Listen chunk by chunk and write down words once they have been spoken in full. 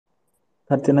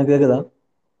அர்ச்சனா கேக்குதா?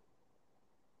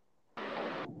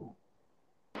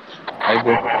 Hi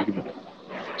bro.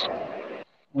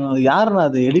 யாருண்ணா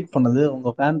அது edit பண்ணது? உங்க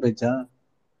ஃபேன் பேஜா?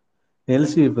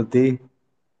 எல்சி பத்தி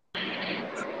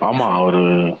ஆமா, அவரு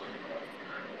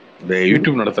இந்த சிரி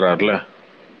யூடியூப் நடத்துறாருல,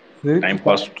 சிரிப்பு டைம்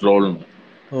பாஸ் ட்ரோல்.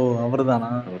 ஓ, அவர்தானா?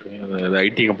 அவரு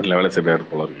ஐடி கம்பெனில வேலை செய்யறாரு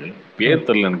போல இருக்கு. பேர்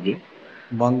தெரியல எனக்கு.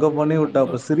 பங்க பண்ணி விட்டா,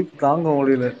 அப்ப சிரிப்பு தாங்க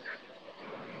முடியல.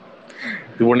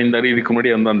 இது பண்ணியிருந்தாரு. இதுக்கு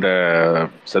முன்னாடி வந்து அந்த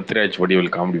சத்யராஜ்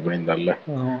வடிவேல் காமெடி பண்ணியிருந்தார்ல,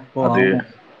 ஓ அது ஆமா.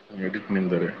 எடிட்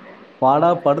பண்ணியிருந்தாரு. பாடா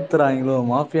படுத்துறாங்களோ,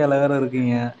 மாஃபியால வேற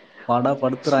இருக்கீங்க. பாடா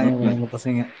படுத்துறாங்க உங்க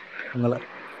பசங்க உங்களை.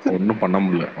 ஒன்றும் பண்ண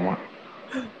முடியல. ஆமா,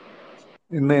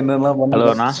 இன்னும் என்னெல்லாம் பண்ண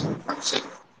ஹலோ அண்ணா.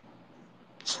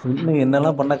 இன்னும்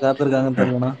என்னெல்லாம் பண்ண காத்திருக்காங்கன்னு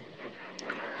தெரியலண்ணா.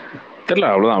 தெரியல,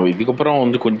 அவ்வளோதான். இதுக்கப்புறம்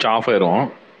வந்து கொஞ்சம் ஆஃப் ஆயிரும்.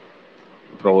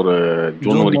 அப்புறம் ஒரு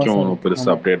ஜூன் ஜூன் வரைக்கும் மாசம். பெருசு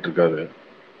ஆமா. அப்டேட் இருக்காது.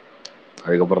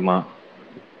 அதுக்கப்புறம் தான்.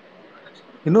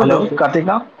 இன்னொரு hello doubt.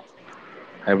 Karthika.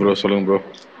 Hi bro, சொல்லுங்க ப்ரோ.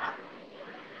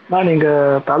 நீங்க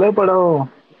தலைப்படம்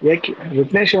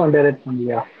விக்னேஷ் டைரக்ட்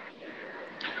பண்ணலையா?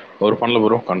 அவர் பண்ணல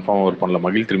ப்ரோ, கன்ஃபார்ம் அவர் பண்ணல.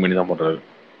 மகிழ் திருமணி தான் பண்றாரு.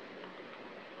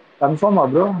 கன்ஃபார்மா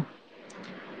ப்ரோ?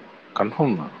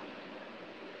 கன்ஃபார்ம் தான்.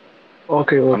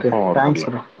 ஓகே ஓகே, கன்ஃபார்ம் அவர் தேங்க்ஸ்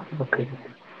பண்ணல. Bro. Okay.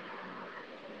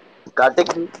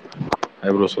 Karthik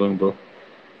hi bro, சொல்லுங்க ப்ரோ.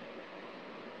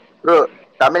 ப்ரோ,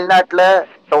 தமிழ்நாட்டுல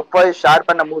டாப் 5 ஷேர்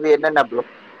பண்ண மூவி என்னென்ன ப்ரோ?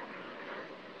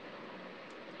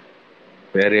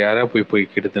 வேற யாரா போய்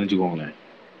போய் கேட்டு தெரிஞ்சுக்கோங்களேன்.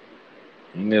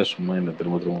 நீங்க சும்மா என்ன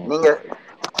திரும்ப நீங்க திரும்ப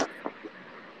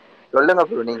சொல்லுங்க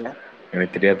ப்ரோ. நீங்க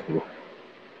எனக்கு தெரியாது ப்ரோ.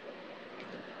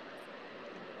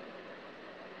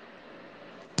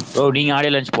 ப்ரோ நீங்க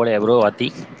ஆடியோ லஞ்ச் போலையா ப்ரோ? வாத்தி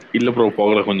இல்ல ப்ரோ,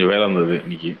 போகல. கொஞ்சம் வேலை இருந்தது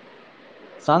இன்னைக்கு.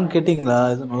 சாங் கேட்டீங்களா?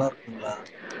 இது நல்லா இருக்குங்களா?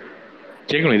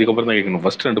 கேட்கணும், இதுக்கப்புறம் தான் கேட்கணும்.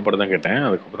 ஃபர்ஸ்ட் 2 படம் தான் கேட்டேன்.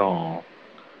 அதுக்கப்புறம்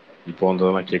இப்போ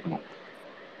வந்ததெல்லாம் கேட்கணும்.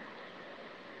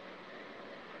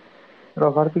 Bro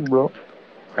Karthik bro.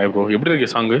 Hi bro, எப்படி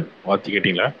இருக்கு சாங்கு? வாத்தி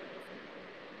கேட்டிங்களா?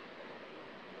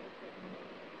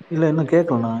 இல்ல, இன்னும்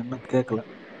கேட்கலண்ணா, இன்னும் கேட்கல.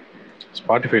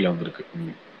 ஸ்பாட்டிஃபைல வந்திருக்கு.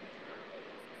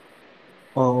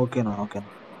 ஓ, ஓகேண்ணா,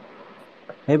 ஓகேண்ணா.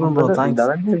 April bro, brother thanks.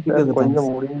 Dhananjayan sir ஸ்பீக்கருக்கு thanks. கொஞ்சம்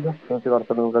முடிஞ்சா பேசி வர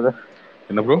சொல்லுங்க பிரதர்.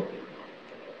 என்ன ப்ரோ?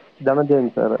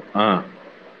 தனஞ்சயன் சார் ஆ,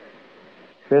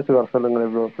 பேசி வர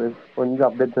சொல்லுங்களேன் ப்ரோ. கொஞ்சம்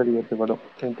அப்டேட் சரி ஏற்றுப்படும்.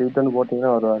 ட்வீட்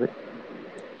போட்டீங்கன்னா வருவாரு.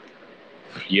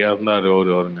 ஃப்ரீயா இருந்தா அது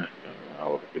வருங்க.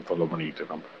 அவருக்கு தொல்லை பண்ணிக்கிட்டு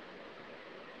நம்ம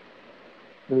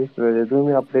ப்ளீஸ்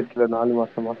எதுவுமே அப்டேட் இல்லை 4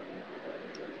 மாசமா.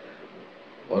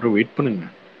 வரும், வெயிட் பண்ணுங்க.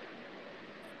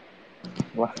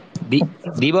 வா.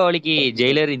 தீபாவளிக்கு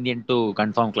ஜெயிலர் இந்தியன் 2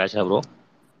 கன்ஃபார்ம் கிளாஷா ப்ரோ?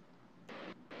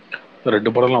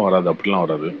 2 படம்லாம் வராது, அப்படிலாம்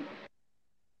வராது.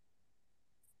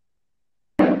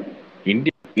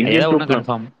 இந்தியன் ஏதாவது டூ ஒன்று பிளான்.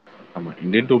 கன்ஃபார்ம். ஆமா,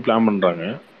 இந்தியன் டூ பிளான் பண்றாங்க.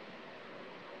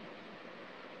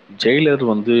 ஜெயிலர்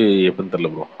வந்து எப்பன்னு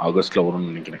தெரியல ப்ரோ. ஆகஸ்ட்ல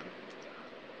வரும்னு நினைக்கிறேன்.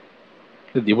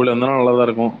 தீபாவளி வந்தாலும் நல்லா தான்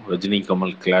இருக்கும். ரஜினி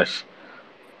கமல் கிளாஷ்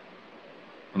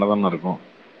நல்லா தானே இருக்கும்.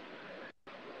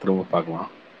 திரும்ப பார்க்கலாம்.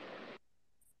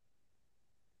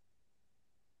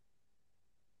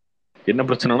 என்ன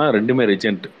பிரச்சனைனா ரெண்டுமே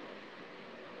ரெஜெண்ட்.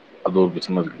 அது ஒரு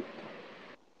பிரச்சனை இருக்கு.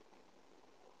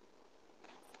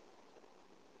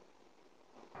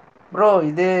 ப்ரோ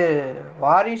இது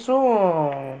வாரிசும்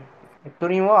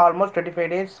துணிவும் ஆல்மோஸ்ட் 25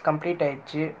 days கம்ப்ளீட்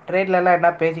ஆயிடுச்சு. ட்ரேட்லலாம்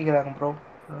என்ன பேசிக்கிறாங்க ப்ரோ?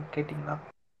 கேட்டிங்களா?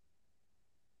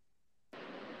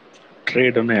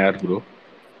 ட்ரேடுன்னா யார் ப்ரோ?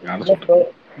 யாரை இல்லை ப்ரோ,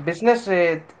 சொல்றீங்க? பிஸ்னஸ்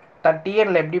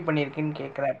டிஎன்ல எப்படி பண்ணியிருக்குன்னு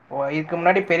கேட்குறேன். இப்போ இதுக்கு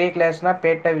முன்னாடி பெரிய கிளாஸ்னா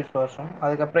பேட்ட விசுவாசம்,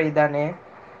 அதுக்கப்புறம் இதானே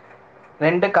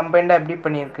ரெண்டு கம்பைண்டாக எப்படி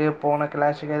பண்ணியிருக்கு போன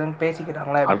கிளாஸுக்கு எதுவும்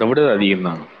பேசிக்கிறாங்களா? அதை விட அதிகம்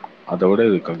தான். அதை விட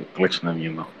இது கலெக்ஷன்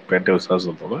அதிகம் தான். பேட்டை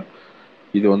விசுவாசத்தோட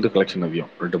இது வந்து கலெக்ஷன்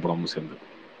அதிகம், 2 படமும் சேர்ந்து.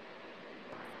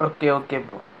 Okay okay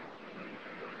bro.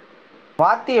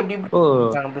 வாத்தி எப்படி ஓ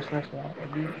இருக்காங்க பிஸ்னஸ்லாம்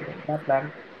எப்படி என்ன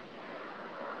பிளான்?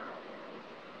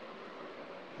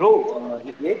 ப்ரோ,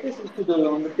 AK62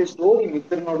 வந்துட்டு ஸ்டோரி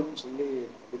மித்திரனோடன்னு சொல்லி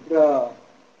மித்ரா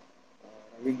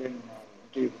ரவீந்திரன்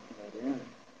இன்டர்வியூ கொடுத்தாரு.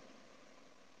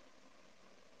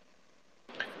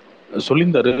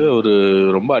 சொல்லியிருந்தாரு. ஒரு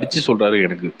ரொம்ப அடிச்சு சொல்றாரு.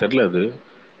 எனக்கு தெரியல அது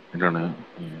என்னன்னு.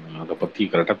 அதை பத்தி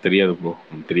கரெக்டா தெரியாது ப்ரோ.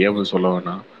 தெரியாம சொல்ல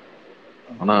வேணாம்.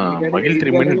 ஆனா மகிழ்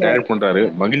திருமணி இதுக்காக டைரக்ட் பண்றாரு.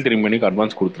 மகிழ் திருமணிக்கு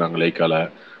அட்வான்ஸ் கொடுத்துறாங்க லைக்கால.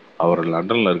 அவர்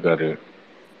லண்டன்ல இருக்காரு.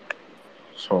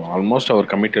 ஸோ ஆல்மோஸ்ட்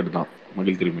அவர் கமிட்டட் தான்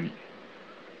மகிழ் திருமணி.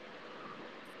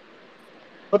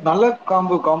 பட் நல்ல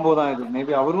காம்போ தான் இது.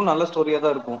 மேபி அவரும் நல்ல ஸ்டோரியா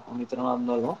தான் இருக்கும். மித்திரனா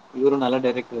இருந்தாலும் இவரும் நல்ல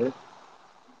டைரக்டர்.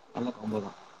 நல்ல காம்போ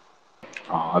தான்.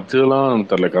 அதெல்லாம்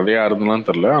தெரியல, கதையா இருந்தாலும்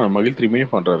தெரியல. ஆனா மகிழ் திருமணி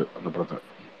பண்றாரு அந்த படத்தை.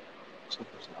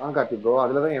 கார்த்திக் ப்ரோ,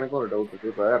 அதுலதான் எனக்கும் ஒரு டவுட்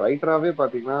இருக்கு. இப்ப ரைட்டராவே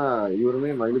பாத்தீங்கன்னா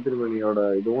இவருமே மகிழ் திருமணியோட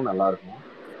இதுவும் நல்லா இருக்கும்.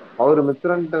 அவரு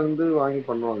மித்ரன்ட்ட இருந்து வாங்கி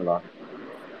பண்ணுவாங்களா?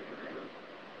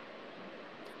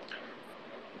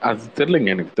 அது தெரியலங்க,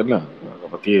 எனக்கு தெரியல. அதை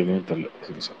பத்தி எதுவும் தெரியல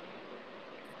சீரியஸா.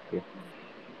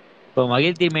 இப்போ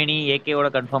மகிழ் திருமேனி ஏகேவோட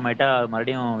கன்ஃபார்ம் ஆயிட்டா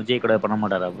மறுபடியும் விஜய் கூட பண்ண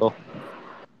மாட்டாரா ப்ரோ?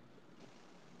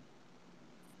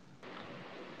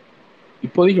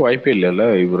 இப்போதைக்கு வாய்ப்பே இல்லைல்ல.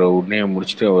 இவரை உடனே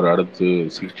முடிச்சுட்டு அவர் அடுத்து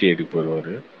 68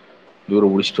 போயிடுவாரு. இவரை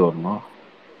முடிச்சுட்டு வரணும்.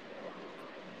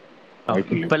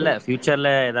 வாய்ப்பு இல்லை இப்ப இல்ல, இப்போதைக்கு. ஃபியூச்சர்ல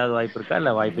ஏதாவது வாய்ப்பு இருக்கா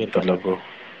இல்ல வாய்ப்பே இருக்கா? தெரியல ப்ரோ,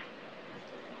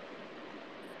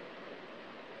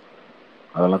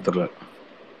 அதெல்லாம் தெரியல.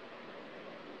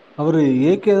 அவரு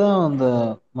ஏகே தான் அந்த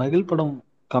மகிழ் படம்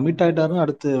கமிட் ஆயிட்டாருன்னு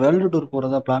அடுத்து வேர்ல்டு டூர்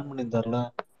போறதா பிளான் பண்ணியிருந்தாருல.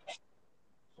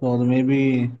 ஸோ அது மேபி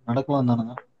நடக்கலாம்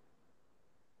தானுங்க.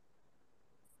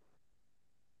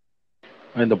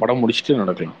 இந்த படம் முடிச்சுட்டு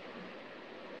நடக்கலாம்.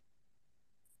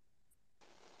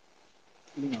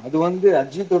 அது வந்து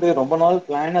அஜித்தோடைய ரொம்ப நாள்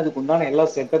பிளான், அதுக்கு உண்டான எல்லா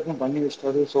செட்டப்பும் பண்ணி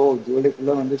வச்சிட்டாரு. ஸோ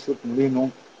ஜூலைக்குள்ள வந்து ஷூட்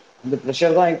முடியணும். அந்த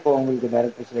ப்ரெஷர் தான் இப்போ உங்களுக்கு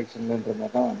டைரக்டர் செலெக்ஷன்ன்ற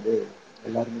மாதிரி தான் வந்து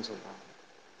எல்லாருமே சொல்றாங்க.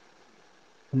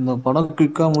 இந்த படம்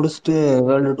குயிக்கா முடிச்சுட்டு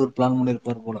வேர்ல்டு டூர் பிளான்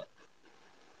பண்ணியிருப்பாரு போல.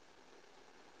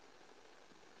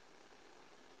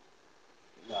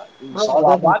 ப்ரோ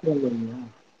சாதாரண விஷயம் இல்லைங்க.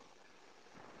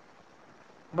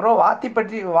 ப்ரோ வாத்தி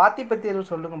பத்தி எதுவும்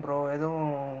சொல்லுங்க ப்ரோ.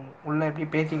 எதுவும் உள்ள எப்படி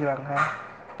பேசிக்கிறாங்க?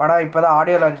 படம் இப்போதான்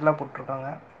ஆடியோ லான்ச்லாம் போட்டிருக்காங்க.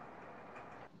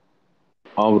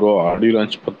 ப்ரோ ஆடியோ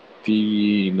லான்ச் பத்தி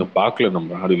இன்னும் பார்க்கல.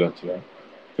 நம்ம ஆடியோ லான்ச்ல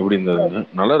எப்படி இருந்ததுன்னு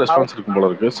நல்ல ரெஸ்பான்ஸ் இருக்கும் போல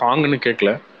இருக்கு. சாங்னு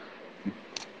கேட்கல,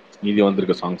 மீதி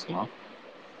வந்திருக்க சாங்ஸ்லாம்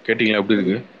கேட்டிங்களா? எப்படி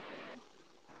இருக்கு?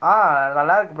 ஆ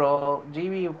நல்லா இருக்கு ப்ரோ.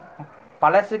 ஜிவி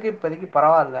பழசுக்கு இப்போதைக்கு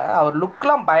பரவாயில்ல. அவர்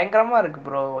லுக்லாம் பயங்கரமா இருக்கு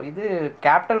ப்ரோ. இது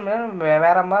கேப்டன்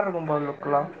வேற மாதிரி இருக்கும் ப்ரோ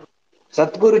லுக்லாம்.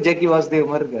 சத்குரு ஜக்கி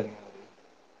வாசுதேவ் மாதிரி இருக்காரு.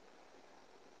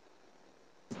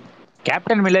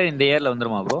 கேப்டன் மில்லர் இந்த இயர்ல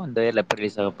வந்துருமா ப்ரோ? இந்த இயர்ல எப்போ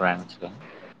ரிலீஸ் ஆக பிளான் வச்சிருக்காங்க?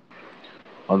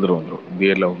 வந்துடும் இந்த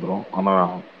இயர்ல வந்துடும்.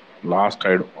 ஆனால் லாஸ்ட்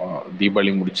ஆகிடும்,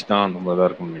 தீபாவளி முடிச்சு தான் அந்த மாதிரி தான்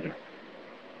இருக்கும்னு நினைக்கிறேன்.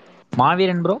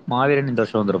 மாவீரன் ப்ரோ, மாவீரன் இந்த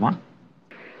வருஷம் வந்துருமா?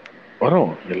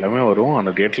 வரும், எல்லாமே வரும்.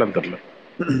 ஆனால் டேட்லாம் தெரில.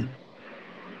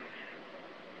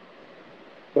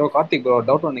 ப்ரோ கார்த்திக் ப்ரோ,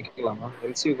 டவுட் ஒன்று கேட்கலாமா?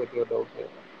 எல்சியூ பத்தி ஒரு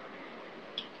டவுட்.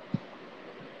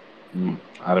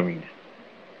 ஆரம்பிங்க.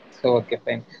 So okay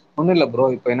fine. ஒன்றும் இல்லை ப்ரோ.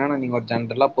 இப்போ என்னன்னா, நீங்கள் ஒரு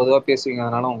ஜென்ரலாக பொதுவாக பேசுவீங்க,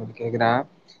 அதனால உங்களுக்கு கேட்குறேன்.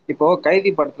 இப்போ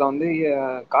கைதி படத்தில் வந்து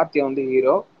கார்த்தியா வந்து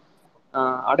ஹீரோ,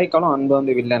 அடைக்கலம் அன்பு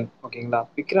வந்து வில்லன், ஓகேங்களா?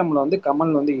 விக்ரம்ல வந்து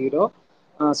கமல் வந்து ஹீரோ,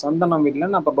 சந்தனம்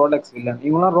வில்லன், அப்போ ரோலக்ஸ் வில்லன்.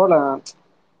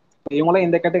 இவங்களாம்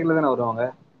இந்த கேட்டகரியில தானே வருவாங்க.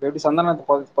 இப்போ எப்படி சந்தனத்தை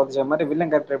புதைச்ச மாதிரி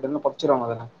வில்லன் கேரக்டர் எப்படின்னு புதைச்சிருவாங்க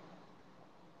தானே?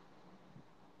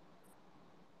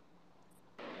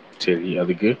 சரி,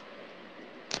 அதுக்கு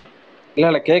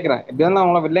இல்லை கேட்குறேன். எப்படி இருந்தாலும்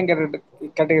அவங்களாம் வில்லன்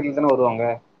கேட்டகரியில தானே வருவாங்க.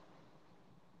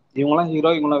 இவங்களாம் ஹீரோ,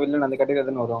 இவங்களாம் வில்லன், அந்த கேட்டகரி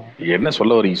தானே வருவாங்க. என்ன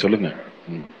சொல்ல வரீங்க சொல்லுங்க.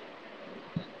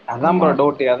 அதான் ஆமா, ப்ரோ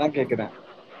டவுட், அதான் கேட்குறேன்.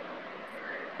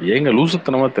 ஏங்க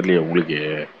லூசுத்தனமா தெரியலையா உங்களுக்கு?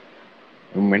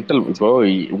 மென்டல். இப்போ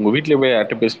உங்க வீட்லயே போய்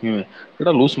யார்கிட்ட பேசுனீங்க,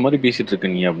 என்னடா லூஸ் மாதிரி பேசிட்டு இருக்க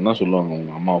நீ அப்படின்னு தான் சொல்லுவாங்க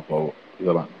உங்க அம்மா அப்பாவோ.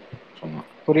 இதெல்லாம் சொன்னா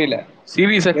புரியல.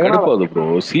 சீரியஸா எதனால? கடுப்பாகுது ப்ரோ,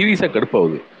 சீரியஸா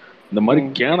கடுப்பாகுது. இந்த மாதிரி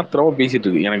ம். கேனத்தரமா பேசிட்டு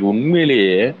இருக்கு, எனக்கு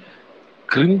உண்மையிலேயே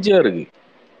கிரிஞ்சா இருக்கு.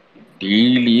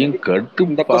 டெய்லியும் இந்த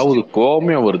கடுப்பாகுது, கொஸ்டின்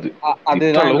கோவமே வருது. திட்ட அதுதான்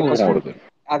இந்த அளவுக்கு கோவம் கொஸ்டின். வருது.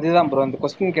 அதுதான் ப்ரோ இந்த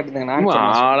கொஸ்டின் கேட்டதுக்கு நான் இன்னும் ஆன்சர்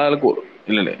நான் சொல்றேன். ஆளாளுக்கு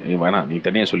இல்ல இல்ல, நீ வேணாம், நீ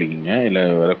தனியா சொல்லிக்கிங்க, இல்ல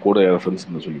வேற கூட ரெஃபரன்ஸ்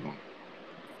சொல்லிக்கோங்க.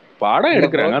 படம் இல்ல ப்ரோ,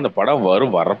 எடுக்கிறாங்க, அந்த படம்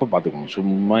வரும், வர்றப்ப பாத்துக்கோங்க.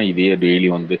 சும்மா இதே டெய்லி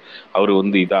வந்து அவர்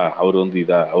வந்து இதா, அவர் வந்து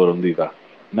இதா, அவர் வந்து இதா,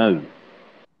 என்ன இது?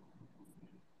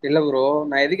 இல்ல ப்ரோ,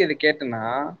 நான் எதுக்கு இது கேட்டேன்னா,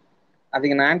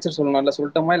 அதுக்கு நான் ஆன்சர் சொல்லணும்ல,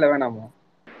 சொல்லட்டுமா இல்ல வேணாமா?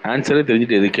 ஆன்சரே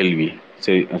தெரிஞ்சுட்டு எது கேள்வி?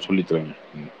 சரி, நான் சொல்லி தரேங்க.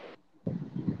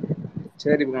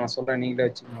 சரி ப்ரோ, நான் சொல்றேன், நீங்களே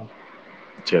வச்சுக்கோங்க.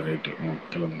 சரி ரைட்டு,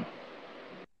 கிளம்புங்க.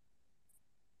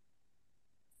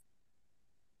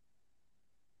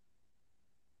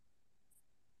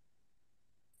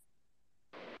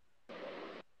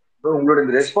 ப்ரோ உங்களோட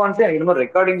இந்த ரெஸ்பான்ஸே எனக்கு இன்னும்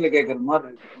ரெக்கார்டிங்ல கேட்கற மாதிரி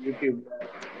இருக்கு யூடியூப்ல.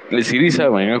 இல்லை சீரியஸா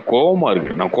வைங்க, கோவமா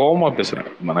இருக்கு. நான் கோவமா பேசுறேன்,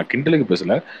 நான் கிண்டலுக்கு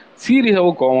பேசல,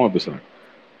 சீரியஸாவும் கோவமா பேசுறேன்.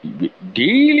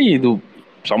 டெய்லி இது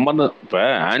சம்பந்தம். இப்ப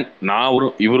நான்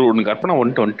இவர் ஒண்ணு கற்பனை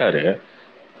வந்துட்டாரு.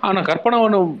 ஆனா கற்பனை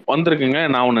ஒண்ணு வந்திருக்குங்க,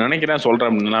 நான் ஒண்ணு நினைக்கிறேன் சொல்றேன்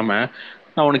அப்படின்னு இல்லாம,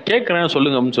 நான் ஒண்ணு கேட்கறேன்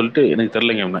சொல்லுங்க அப்படின்னு சொல்லிட்டு எனக்கு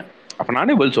தெரியலங்க அப்படின்னா, அப்ப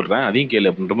நானே பதில் சொல்றேன் அதையும்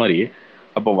கேளு அப்படின்ற மாதிரி.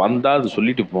 அப்ப வந்தா அது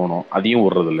சொல்லிட்டு போகணும், அதையும்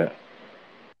விடுறது இல்ல.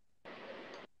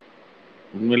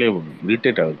 உண்மையிலேயே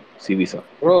இரிட்டேட் ஆகுது சீரியஸா.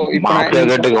 ப்ரோ இப்போ நான் மாப்பிள்ளை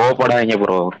நீங்க கேட்டு கோவப்படாதீங்க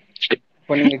ப்ரோ.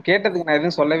 இப்போ நீங்க கேட்டதுக்கு நான்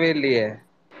எதுவும் சொல்லவே இல்லையே.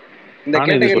 இந்த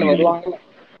நானே எதுவும் கேட்டகரியில சொல்லி வருவாங்களா?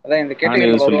 அதான் இந்த நானே கேட்டகரியில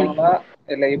எதுவும் சொல்லி வருவாங்களா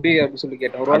இல்ல எப்படி அப்படின்னு சொல்லி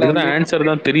கேட்டேன். ஒருவேளை அதுக்கு வந்து தான் ஆன்சர்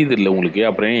தான் தெரியுது இல்லை உங்களுக்கு,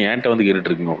 அப்புறம் ஏன் என்கிட்ட வந்து கேட்டுட்டு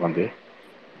இருக்கீங்க உட்காந்து?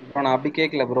 ப்ரோ நான் அப்படி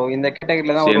கேட்கல ப்ரோ. இந்த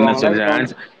கேட்டகரியில தான் சரி என்ன, வருவாங்களா சரி இல்ல வந்து?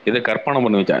 ஆன்சர் இதை கற்பனை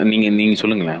பண்ணி வச்சா நீங்க நீங்க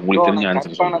சொல்லுங்களேன், ப்ரோ உங்களுக்கு தெரிஞ்ச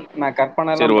ஆன்சர் சொல்லுங்க. நான்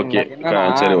கற்பனை சரி எல்லாம் ஓகே, பண்ணல. என்னன்னா,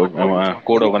 சரி ஓகே. ஒரு நிமிஷம்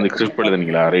கூட இதுக்கு உட்காந்து வந்து ஸ்கிரிப்ட்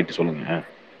எழுதுனீங்களா? ரைட் சொல்லுங்க.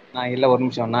 நான் இல்ல, ஒரு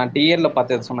நிமிஷம், நான் டிஎல்ல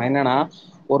பார்த்தது சொன்னேன். என்னன்னா,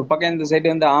 ஒரு பக்கம் இந்த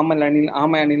சைடு வந்து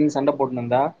ஆமை அணில் சண்டை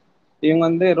போட்டுருந்தா, இவங்க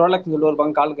வந்து ரோலக்ஸ் ஒரு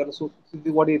பக்கம் கால் கரை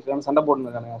சுத்தி ஓடி இருக்காங்க, சண்டை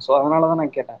போட்டுருக்காங்க. ஸோ அதனாலதான்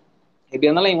நான் கேட்டேன். எப்படி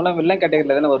இருந்தாலும் இவங்களாம் வில்லன்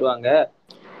கேட்டகரியில தானே வருவாங்க.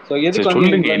 ஸோ சரி எதுக்கு வந்து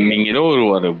சொல்லுங்க, இவங்கள நீங்க ஏதோ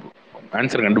ஒரு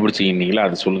ஆன்சர் கண்டுபிடிச்சிங்களா,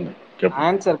 அது சொல்லுங்க கேட்போம்.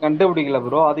 ஆன்சர் கண்டுபிடிக்கல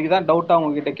ப்ரோ. அதுக்கு தான் டவுட்டா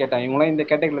உங்ககிட்ட கேட்டேன். இவங்களாம் இந்த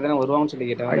கேட்டகரியில தானே வருவாங்கன்னு சொல்லி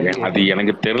கேட்டேன். வேற எதுவும் அது கேட்கல.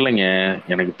 எனக்கு தெரிலங்க,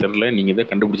 எனக்கு தெரில. நீங்க இதை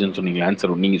கண்டுபிடிச்சேன்னு சொன்னீங்க.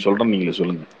 ஆன்சர் நீங்க சொல்றேன், நீங்களே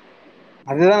சொல்லுங்க.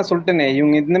 அதுதான் சொல்லிட்டேனே,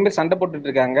 இவங்க இந்த மாதிரி சண்டை போட்டுட்டு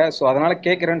இருக்காங்க. ஸோ அதனால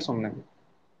கேட்கறேன்னு சொன்னேன்.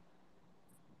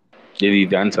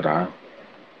 இது ஆன்சரா?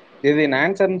 இது நான்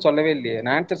ஆன்சர்னு சொல்லவே இல்லையே.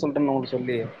 நான் ஆன்சர் சொல்றேன்னு உங்களுக்கு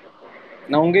சொல்லி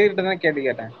நான் உங்ககிட்ட தான்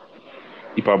கேட்டேன்.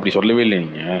 இப்ப அப்படி சொல்லவே இல்லை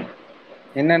நீங்க.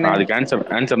 என்னன்னு நான் அதுக்கு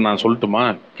ஆன்சர் நான் சொல்லட்டுமா,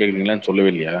 கேக்குறீங்களான்னு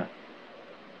சொல்லவே இல்லையா?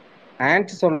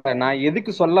 ஆன்சர் சொல்ல நான்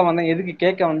எதுக்கு சொல்ல வந்தேன், எதுக்கு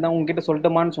கேட்க வந்தேன் உங்ககிட்ட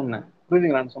சொல்லட்டுமான்னு சொன்னேன்.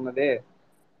 புரியுதுங்களா நான் சொன்னது?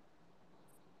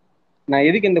 நான்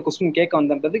எதுக்கு இந்த கொஸ்டின் கேட்க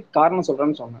வந்தேன்றது காரணம்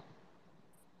சொல்றேன்னு சொன்னேன்.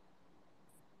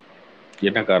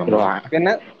 என்ன ப்ரோ காரணம்? என்ன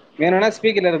வேணும்னா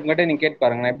ஸ்பீக்கர்ல இருக்கங்கிட்ட நீங்க கேட்டு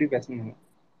பாருங்க நான் எப்படி பேசணும்.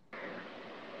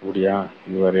 அப்படியா?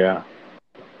 இது வேறையா?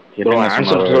 ப்ரோ என்னங்க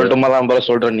ஆன்சர் சொன்னாரு? சொல்லட்டுமா தான் ப்ரோ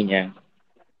சொல்றேன் நீங்க.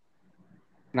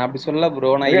 நான் அப்படி சொல்ல ப்ரோ.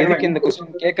 நான் எதுக்கு இந்த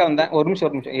கொஸ்டின் கேட்க வந்தேன், ஒரு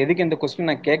நிமிஷம் எதுக்கு இந்த கொஸ்டின்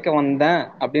நான் கேட்க வந்தேன்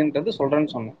அப்படின்றது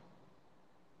சொல்றேன்னு சொன்னேன்.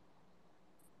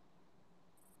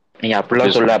 நீங்க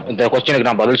அப்படிலாம் சொல்ல, இந்த கொஸ்டினுக்கு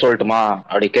நான் பதில் சொல்லட்டுமா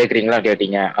அப்படி கேக்குறீங்களா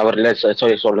கேட்டீங்க. அவர் இல்ல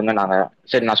சொல்லுங்க நாங்க.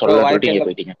 சரி நான் ப்ரோ சொல்லலன்னு வாய்ப்பே சொல்லிட்டு நீங்க இல்லை.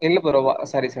 போயிட்டீங்க. இல்ல ப்ரோ,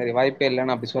 சரி வாய்ப்பே இல்லை.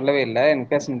 நான் அப்படி சொல்லவே இல்லை.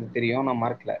 எனக்கு பேசுனது தெரியும், நான்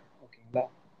மறக்கல. ஓகேங்களா?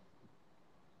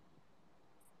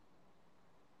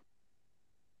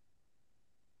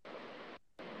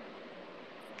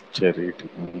 சரி,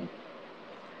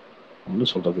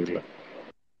 ஒன்றும் சொல்றது இல்லை.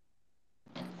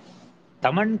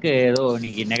 தமனுக்கு ஏதோ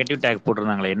இன்னைக்கு நெகட்டிவ் டேக்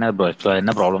போட்டிருந்தாங்களே, என்ன ப்ரோ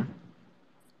என்ன ப்ராப்ளம்?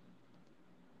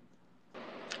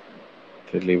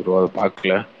 தெரியல ப்ரோ, அதை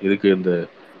பார்க்கல. இதுக்கு இந்த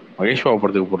மகேஷ் பாபு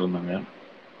படத்துக்கு போட்டிருந்தாங்க.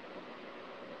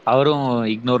 அவரும்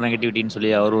இக்னோர் நெகட்டிவிட்டின்னு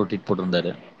சொல்லி அவரும் ட்வீட்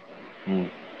போட்டிருந்தாரு. ம்,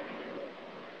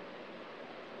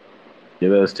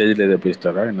 ஏதாவது ஸ்டேஜில் எதாவது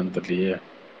பேசிட்டாரா என்னன்னு தெரியலையே.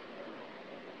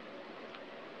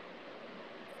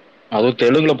 அதுவும்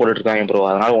தெலுங்குல போட்டுட்டு இருக்காங்க ப்ரோ,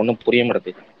 அதனால ஒன்றும் புரிய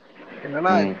மாட்டேங்குது.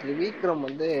 என்னன்னா ம், திரிவிக்ரம்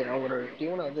வந்து அவங்களோட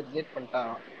டியூனை வந்து ரிஜெக்ட்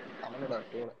பண்ணிட்டான், தமிழோட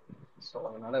டியூனை. ஸோ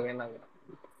அதனால வேணாங்க.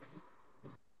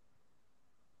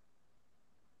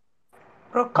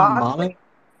 ப்ரோ பாலை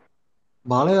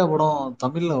பாலையா படம்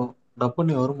தமிழ்ல டப்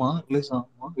பண்ணி வருமா, ரிலீஸ்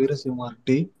ஆகுமா? வீரசிம்மா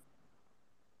ரெட்டி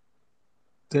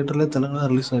தியேட்டர்ல தெலுங்குல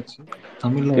ரிலீஸ் ஆச்சு,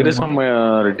 தமிழ்ல வருமா? வீரசாமி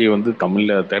ரெட்டி வந்து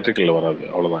தமிழில் தேட்டருக்குள்ள வராது,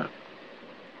 அவ்வளோதான்.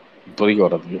 இப்போதைக்கு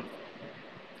வராது.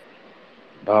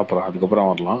 அப்புறம்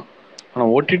அதுக்கப்புறம் வரலாம்.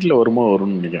 ஆனால் ஓடிடியில்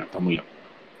வரும்னு நினைக்கிறேன் தமிழில்.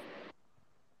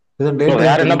 இதான் ப்ரோ டேட்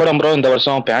வேற எதுவும் என்ன தெரியும்? படம் ப்ரோ இந்த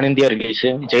வருஷம் pan India release?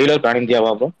 Jailer pan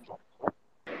இந்தியாவா bro?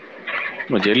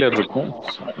 Jailer இருக்கும்,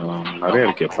 நிறைய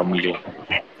இருக்கு தமிழ்லையும்.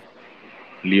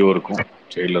 லியோ இருக்கும்,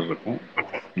 ஜெயிலர் இருக்கும்,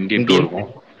 இந்தியன் டூ இந்தியன். இருக்கும்,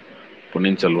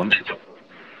 பொன்னியின் செல்வன்.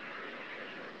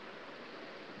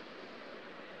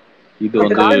 இது பட்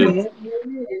வந்து காலேஜ்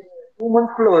 2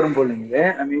 months வரும் போலீங்க.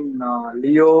 ஐ மீன்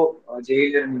லியோ,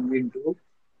 ஜெயிலர், இந்தியன் டூ.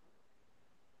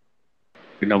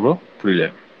 என்ன ப்ரோ, புரியல.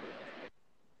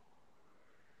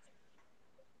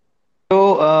 So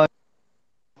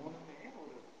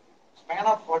span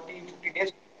of 40-50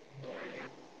 days.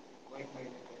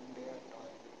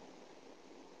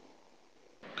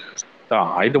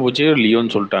 ஆயுத பூஜை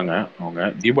லியோன்னு சொல்லிட்டாங்க அவங்க.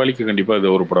 தீபாவளிக்கு கண்டிப்பாக இது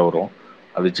ஒரு படம் வரும்.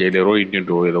 அது ஜெயிலரோ இந்தியன்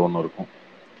டூ ஏதோ ஒன்று இருக்கும்.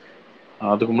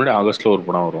 அதுக்கு முன்னாடி ஆகஸ்ட்ல ஒரு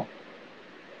படம் வரும்.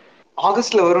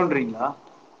 ஆகஸ்ட்ல வரும்ன்றீங்களா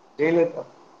ஜெயிலர்?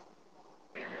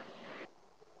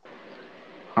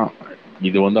 ஆ,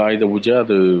 இது வந்து ஆயுத பூஜை,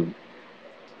 அது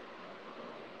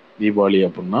தீபாவளி.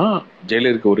 அப்படின்னா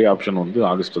ஜெயிலருக்கு ஒரே ஆப்ஷன் வந்து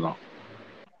ஆகஸ்ட் தான்.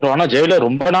 ப்ரோ ஆனா ஜெயிலர்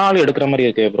ரொம்ப நாள் எடுக்கிற மாதிரி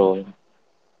இருக்கே ப்ரோ.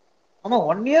 ஆமா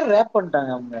 1 year ரேப்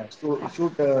பண்ணிட்டாங்க அவங்க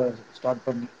ஷூட் ஸ்டார்ட்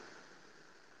பண்ணி.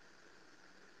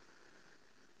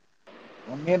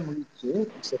 1 year முடிச்சு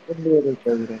செகண்ட் இயர்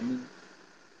தவிர.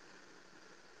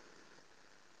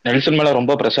 நெல்சன் மேல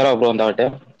ரொம்ப ப்ரெஷரா ப்ரோ அந்த வாட்ட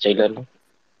ஜெயிலர்ல.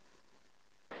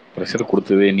 ப்ரெஷர்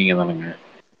கொடுத்ததே நீங்க தானுங்க.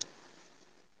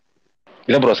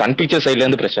 இல்ல ப்ரோ, சன் பிக்சர் சைட்ல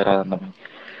இருந்து ப்ரெஷரா அந்த மாதிரி.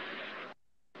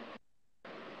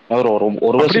 அவர்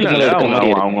ஒரு வருஷத்துக்கு அப்படிலாம் மேல இல்லை. எடுக்கிற அவங்க மாதிரி அவங்க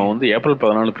இருக்கு. அவங்க வந்து ஏப்ரல்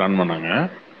 14 பிளான் பண்ணாங்க.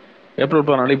 ஏப்ரல்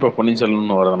 14 இப்போ பொன்னியின்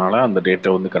செல்வன் வரதுனால அந்த டேட்டை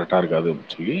வந்து கரெக்டாக இருக்காது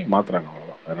அப்படின்னு சொல்லி மாத்துறாங்க,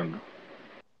 அவ்வளோதான். வேற என்ன.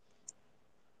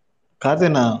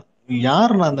 கார்த்தினா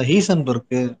யாருண்ணா அந்த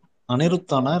ஹீசன்பர்க்கு?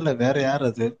 அனிருத்தானா இல்ல வேற யார்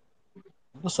அது?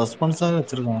 ரொம்ப சஸ்பென்ஸாவே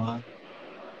வச்சிருக்காங்களா?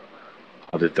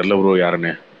 அது தெரியல ப்ரோ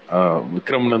யாருன்னு.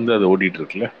 விக்ரம்ல இருந்து அது ஓடிட்டு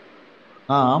இருக்குல்ல.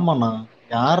 ஆமாண்ணா,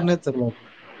 யாருன்னே தெரியல.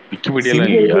 விக்கிபீடியாலாம்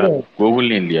சிங்கர் இல்லையா, கூட,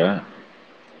 கூகுள்லயும் இல்லையா?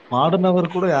 மாடனவர்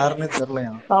கூட யாருன்னே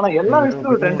தெரியலையா. ஆனா எல்லா ஏதோ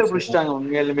விஷயத்தையும் ஒரு விக்ரம் ட்ரெண்டை சொல்றாரு. பிடிச்சிட்டாங்க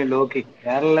உண்மையாலுமே. லோகி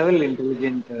வேற லெவல்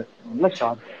இன்டெலிஜென்ட், நல்ல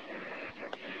short.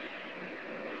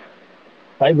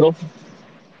 Hi bro.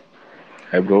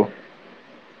 Hi bro.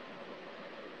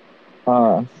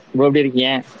 Bro எப்படி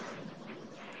இருக்கீங்க?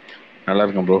 நல்லா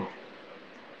இருக்கேன் ப்ரோ.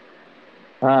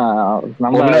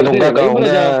 நம்ம கோபிநாத் இது உங்க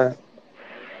வைபராஜா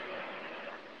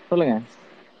சொல்லுங்க.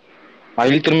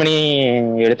 மகிழ் திருமணி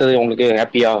எடுத்தது உங்களுக்கு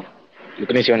ஹாப்பியா?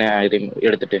 விக்னேஷ் சிவனை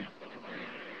எடுத்துட்டு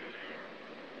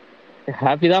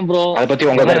ஹாப்பி தான் ப்ரோ. அதை பத்தி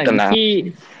உங்க ஏன்னா கருத்து எனக்கு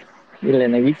என்ன?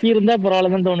 எனக்கு விக்கி இருந்தா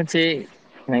பரவாயில்லன்னு தோணுச்சு.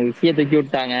 எனக்கு விக்கியை தூக்கி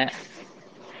விட்டாங்க.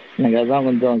 எனக்கு அதுதான்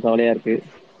கொஞ்சம் கவலையா இருக்கு.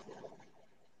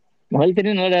 மகிழ்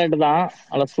தெரியும் நல்ல டேரக்டர் தான்,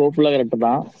 நல்ல ஸ்கோப்ல கரெக்ட்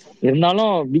தான்.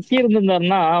 இருந்தாலும் விக்கி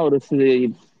இருந்திருந்தாருன்னா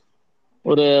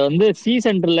ஒரு வந்து சி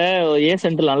சென்டர்ல ஏ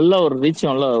சென்டர்ல நல்ல ஒரு ரீச்,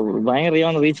 நல்ல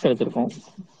பயங்கரமான ரீச் கிடைச்சிருக்கும்.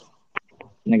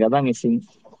 எனக்கு அதான் மிஸ்ஸிங்.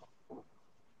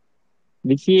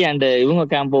 விக்கி அண்ட் இவங்க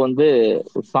கேம்போ வந்து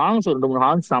சாங்ஸ் ஒரு 2-3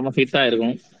 சாங்ஸ் செம ஹிட்டா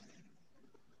இருக்கும்.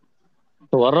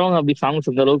 வர்றவங்க அப்படி சாங்ஸ்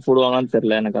இந்த அளவுக்கு போடுவாங்கன்னு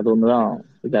தெரியல. எனக்கு அது ஒண்ணுதான்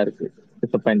இதா இருக்கு,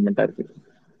 டிசப்பாயின்மெண்டா இருக்கு.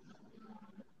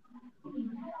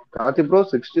 கார்த்தி ப்ரோ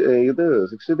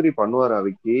 63 பண்ணுவாரா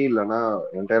விக்கி, இல்லைன்னா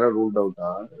என்டையரா ரூல்ட் அவுட்டா,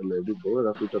 இல்ல எப்படி ப்ரோ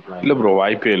ஏதாவது ஃபியூச்சர் பிளான்? இல்லை ப்ரோ,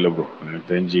 வாய்ப்பே இல்லை ப்ரோ. எனக்கு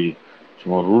தெரிஞ்சு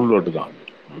சும்மா ரூல் அவுட் தான்.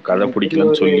 கதை இப்படி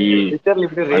பிடிக்கலன்னு ஒரு சொல்லி ட்விட்டர்ல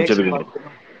இப்படி ரியாக்ஷன் அனுப்பிச்சிருக்கேன்.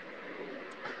 பார்த்தீங்கன்னா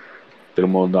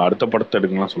திரும்ப வந்து அடுத்த படத்தை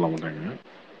எடுக்கலாம் சொல்ல மாட்டாங்க.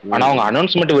 ஆனா அவங்க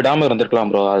அனௌன்ஸ்மெண்ட் விடாம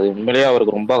இருந்திருக்கலாம் ப்ரோ. அது உண்மையிலேயே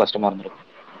அவருக்கு ரொம்ப கஷ்டமா இருந்திருக்கும்.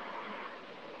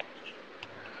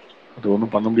 அது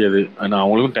ஒன்றும் பண்ண முடியாது. ஆனால்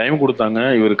அவங்களுக்கும் டைம் கொடுத்தாங்க.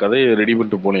 இவர் கதையை ரெடி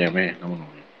பண்ணிட்டு போலையாமே.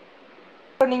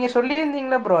 இப்போ நீங்க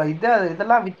சொல்லியிருந்தீங்களா ப்ரோ,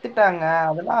 இதெல்லாம் வித்துட்டாங்க,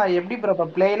 அதெல்லாம் எப்படி ப்ரோ இப்போ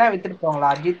பிளெயினா வித்துட்டு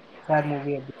போவாங்களா அஜித் சார்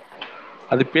மூவி?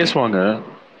 அது பேசுவாங்க,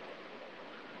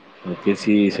 அது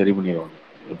பேசி சரி பண்ணிடுவாங்க.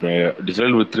 இப்போ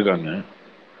டிசைல் வித்துருக்காங்க.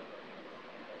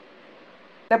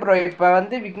 இல்ல ப்ரோ, இப்ப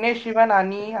வந்து விக்னேஷ் சிவன்,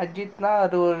 அனி, அஜித்னா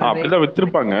அது ஒரு அப்படிதான்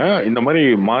வித்திருப்பாங்க. இந்த மாதிரி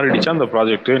மாறிடுச்சா அந்த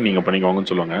ப்ராஜெக்ட் நீங்க பண்ணிக்கோங்கன்னு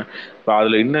சொல்லுவாங்க. இப்போ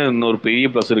அதுல இன்னொரு பெரிய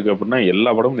ப்ளஸ் இருக்கு அப்படின்னா,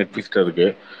 எல்லா படமும் நெட்ஃபிளிக்ஸ்ல இருக்கு.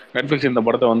 நெட்ஃபிளிக்ஸ் இந்த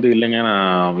படத்தை வந்து இல்லைங்க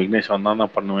நான் விக்னேஷ் வந்தா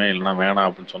தான் பண்ணுவேன், இல்லைன்னா வேணாம்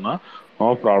அப்படின்னு சொன்னா நோ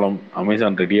ப்ராப்ளம்.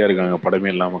 அமேசான் ரெடியா இருக்காங்க,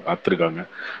 படமே இல்லாம காத்திருக்காங்க.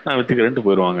 நான் வித்துக்கிறேன்ட்டு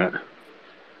போயிடுவாங்க.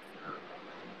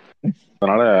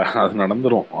 அதனால அது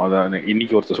நடந்துரும். அதான்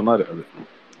இன்னைக்கு ஒருத்தர் சொன்னாரு. அது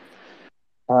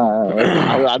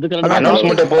அதுக்கு ஆனா தான் ப்ரோ.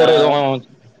 அனௌன்ஸ்மெண்ட் போறதும்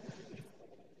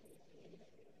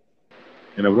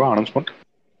என்ன ப்ரோ அனௌன்ஸ்மெண்ட்?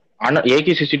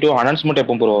 AK62 அனௌன்ஸ்மெண்ட்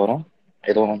எப்போ ப்ரோ வரும்?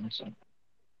 ஏதோ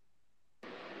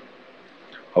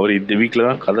அவர் இந்த வீக்ல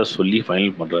தான் கதை சொல்லி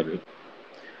ஃபைனல் பண்றாரு.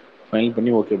 ஃபைனல்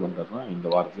பண்ணி ஓகே பண்றாருன்னா இந்த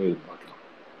வாரத்துல எதிர்பார்க்கலாம்.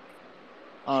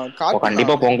 கார்த்தி,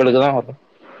 கண்டிப்பா நான் பொங்கலுக்கு தான் வரும்.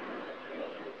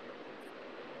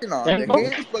 அந்த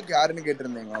ஹேஸ்பர்க் யாருன்னு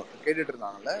கேட்டுட்டு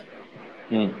இருந்தாங்கல்ல.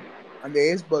 அந்த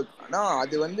ஹேஸ்பர்க் ஆனா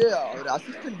அது வந்து அவர்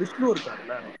அசிஸ்டன்ட் விஷ்ணு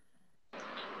இருக்காருல்ல.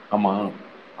 ஆமா,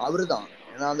 அவருதான்.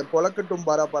 ஏன்னா அந்த பொலக்கட்டும்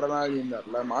பரா பரலாம்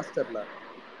இருந்தார்ல மாஸ்டர்ல.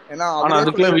 ஏன்னா ஆனா அவரே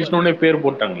அதுக்குள்ள சொல்லியிருப்பாரு. விஷ்ணுனே பேர்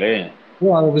போட்டாங்களே.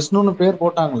 அது விஷ்ணுன்னு பேர்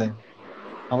போட்டாங்களே,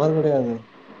 அவர் கிடையாது.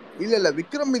 இல்ல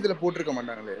விக்ரம் இதுல போட்டிருக்க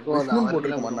மாட்டாங்களே, விஷ்ணுன்னு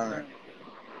போட்டிருக்க மாட்டாங்க.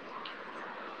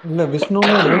 இல்ல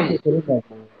விஷ்ணுன்னு டைரக்டர்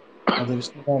சொல்லிட்டாங்க, அது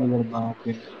விஷ்ணு தான் எழுதியிருந்தான்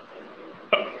அப்படின்னு.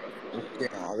 ஓகே,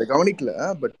 அதை கவனிக்கல.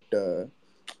 பட்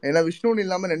ஏன்னா விஷ்ணுன்னு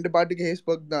இல்லாம 2 பாட்டுக்கு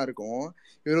ஹேஸ்பர்க் தான் இருக்கும்.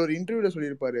 இவர் ஒரு இன்டர்வியூல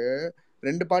சொல்லியிருப்பாரு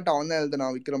 2 பாட்டு அவன் தான்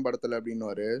எழுதுனான் விக்ரம் படத்துல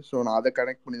அப்படின்னுவாரு. ஸோ நான் அதை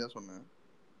கனெக்ட் பண்ணி தான் சொன்னேன்.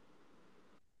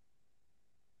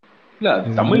 இல்ல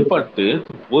தமிழ் பாட்டு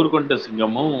போர்கொண்ட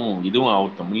சிங்கமும் இதுவும்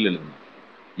அவர் தமிழ்ல எழுதுனார்.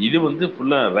 இது வந்து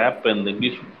ஃபுல்லா ரேப் இந்த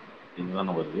இங்கிலீஷ்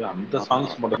இதுதானே வருது. அந்த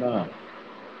சாங்ஸ் மட்டும் தான்.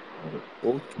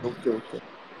 ஓகே ஓகே ஓகே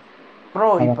ப்ரோ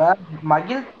இப்ப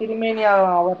மகிழ் திருமேனி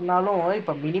அவர்னாலும்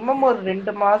இப்ப மினிமம் ஒரு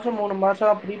 2 மாசம் 3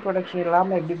 மாசம் ப்ரீ ப்ரொடக்ஷன்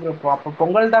இல்லாம எப்படி ப்ரோ? அப்ப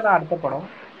பொங்கல் தானே அடுத்த படம்.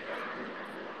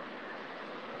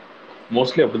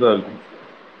 மோஸ்ட்லி அப்படிதான் இருக்கும்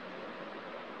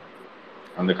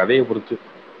அந்த கதையை பொறுத்து.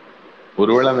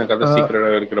 ஒருவேளை அந்த கதை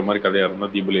சீக்கிரட்டா இருக்கிற மாதிரி கதையா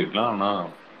இருந்தா தீபாவளி இருக்கலாம். ஆனா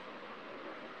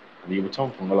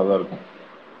அதிகபட்சம் பொங்கலா தான் இருக்கும்.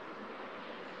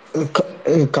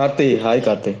 கார்த்தி, ஹாய்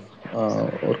கார்த்தி.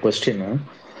 ஒரு கொஸ்டின்.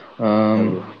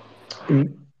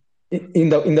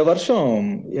 இந்த இந்த வருஷம்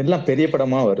எல்லாம் பெரிய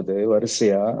படமா வருது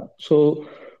வரிசையா. ஸோ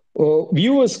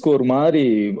வியூவர்ஸ்க்கு ஒரு மாதிரி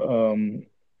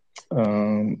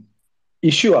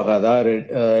இஷ்யூ ஆகாதா?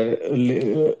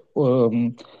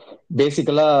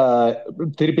 பேசிக்கலா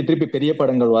திருப்பி திருப்பி பெரிய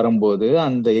படங்கள் வரும்போது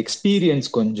அந்த எக்ஸ்பீரியன்ஸ்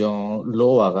கொஞ்சம்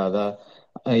லோ ஆகாதா?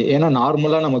 ஏன்னா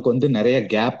நார்மலா நமக்கு வந்து நிறைய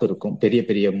கேப் இருக்கும் பெரிய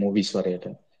பெரிய மூவிஸ்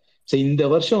வரையில. ஸோ இந்த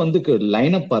வருஷம் வந்து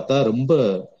லைனப் பார்த்தா ரொம்ப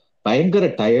பயங்கர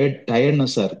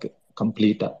டயர்ட்னஸா இருக்கு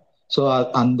கம்ப்ளீட்டா. ஸோ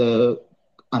அந்த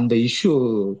அந்த இஷ்யூ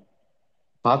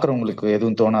பாக்குறவங்களுக்கு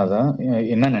எதுவும் தோணாதா?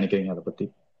 என்ன நினைக்கிறீங்க அதை பத்தி?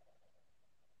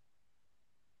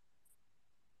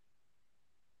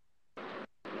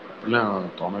 அப்படிலாம்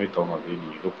தோணவே தோணாது.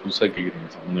 நீங்க ஏதோ புதுசா கேட்குறீங்க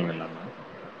சம்மந்தம் இல்லாம.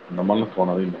 அந்த மாதிரிலாம்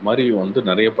தோணாது. இந்த மாதிரி வந்து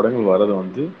நிறைய படங்கள் வர்றது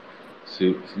வந்து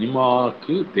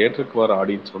சினிமாவுக்கு தியேட்டருக்கு வர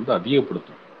ஆடியன்ஸ் வந்து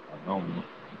அதிகப்படுத்தும். அதுதான் உண்மை.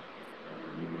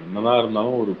 என்னதான்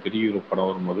இருந்தாலும் ஒரு பெரிய ஒரு படம்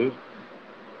வரும்போது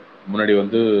முன்னாடி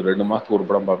வந்து 2 மாசத்துக்கு ஒரு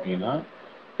படம் பார்ப்பீங்கன்னா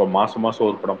இப்போ மாதம் மாதம்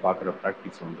ஒரு படம் பார்க்குற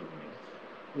ப்ராக்டிஸ் வந்து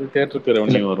இது தேட்டருக்கு இல்ல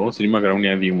ரெவன்யூ வரும், சினிமாக்கு ரெவன்யூ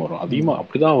அதிகமாக வரும். அதிகமாக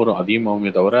அப்படி தான் வரும்,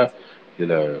 அதிகமாகுமே தவிர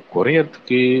இதில்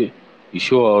குறையறதுக்கு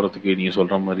இஷ்யூ ஆகிறதுக்கு நீங்கள்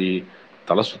சொல்கிற மாதிரி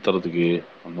தலை சுற்றுறதுக்கு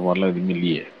அந்த மாதிரிலாம் எதுவுமே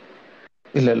இல்லையே.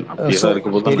 இல்ல அப்படியே ஸோ தான்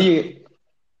இருக்கும்போது தானே. பெரிய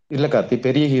இல்ல கார்த்தி,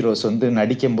 பெரிய ஹீரோஸ் வந்து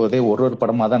நடிக்கும் போதே ஒரு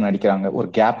படமா தான் நடிக்கிறாங்க. ஒரு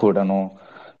கேப் விடணும்.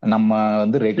 நம்ம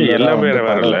வந்து ரெகுலரா எல்லாமே வந்து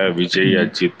வேற இல்ல. படம். விஜய்,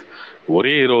 அஜித்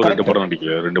ஒரே ஹீரோ 2 கரெக்ட் படம்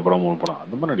நடிக்கல, 2 படம் 3 படம்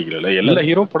அந்த மாதிரி நடிக்கல. இல்ல எல்லா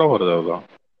ஹீரோ படம் வருது, அதுதான்.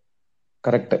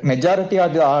 கரெக்ட். மெஜாரிட்டி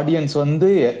ஆஃப் ஆடியன்ஸ் வந்து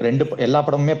எல்லா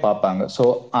படமுமே பார்ப்பாங்க. ஸோ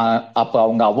அப்ப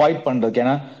அவங்க அவாய்ட் பண்றதுக்கு,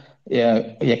 ஏன்னா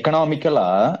எக்கனாமிக்கலா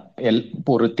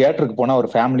ஒரு தியேட்டருக்கு போனா, ஒரு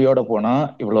ஃபேமிலியோட போனா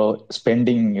இவ்வளோ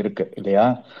ஸ்பெண்டிங் இருக்கு இல்லையா?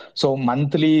 ஸோ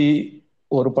மந்த்லி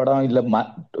ஒரு படம் இல்ல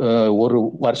ஒரு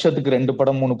வருஷத்துக்கு 2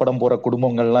 படம் 3 படம் போற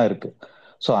குடும்பங்கள்லாம் இருக்கு.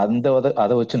 ஸோ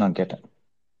அதை வச்சு நான் கேட்டேன்.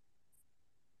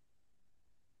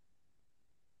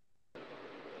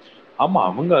 ஆமா,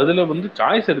 அவங்க அதுல வந்து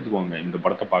சாய்ஸ் எடுத்துக்குவாங்க. இந்த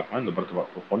படத்தை பார்க்கலாம், இந்த படத்தை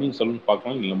பார்க்கலாம். பொன்னியின் செல்வன்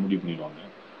பார்க்கலாம், இல்லை முடிவு பண்ணிடுவாங்க.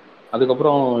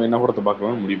 அதுக்கப்புறம் என்ன படத்தை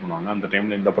பார்க்கலாம்னு முடிவு பண்ணுவாங்க. அந்த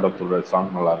டைம்ல இந்த படத்தோட சாங்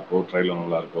நல்லா இருக்கோ, ட்ரைலர்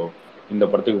நல்லா இருக்கோ, இந்த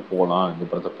படத்துக்கு போகலாம், இந்த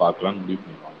படத்தை பார்க்கலாம்னு முடிவு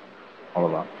பண்ணிடுவாங்க.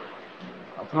 அவ்வளோதான்.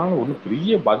 அதனால ஒன்றும்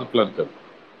பெரிய பாதிப்புலாம் இருக்காது.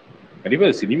 கண்டிப்பா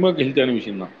இது சினிமாவுக்கு ஹெல்த்தியான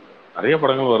விஷயம் தான். நிறைய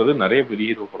படங்கள் வருது, நிறைய பெரிய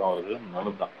ஹீரோ படம் வருது,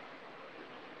 நல்லதுதான்.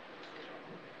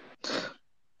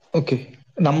 ஓகே.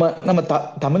 நம்ம நம்ம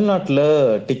தமிழ்நாட்டுல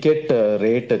டிக்கெட்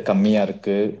ரேட் கம்மியா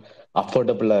இருக்கு,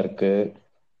 அஃபோர்டபுளா இருக்கு.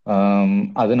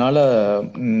 அதனால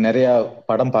நிறைய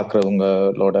படம்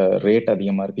பார்க்கறவங்களோட ரேட்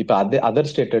அதிகமா இருக்கு. இப்ப அதர்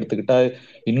ஸ்டேட் எடுத்துக்கிட்டா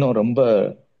இன்னும் ரொம்ப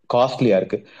காஸ்ட்லியா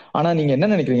இருக்கு. ஆனா நீங்க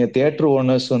என்ன நினைக்கிறீங்க? தியேட்டர்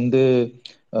ஓனர்ஸ் வந்து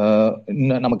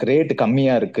இன்னும் நமக்கு ரேட்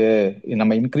கம்மியா இருக்கு,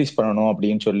 நம்ம இன்க்ரீஸ் பண்ணணும்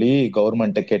அப்படின்னு சொல்லி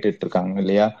கவர்மெண்ட்டை கேட்டுட்டு இருக்காங்க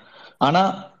இல்லையா? ஆனா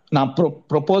நான்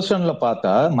ப்ரொபோஷன்ல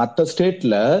பார்த்தா மற்ற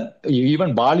ஸ்டேட்ல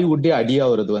ஈவன் பாலிவுட்டே அடியா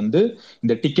வருது வந்து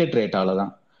இந்த டிக்கெட் ரேட்டால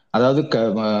தான். அதாவது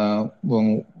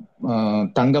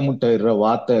தங்க முட்டை இடுற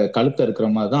வார்த்தை கழுத்தை இருக்கிற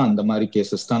மாதிரி தான் அந்த மாதிரி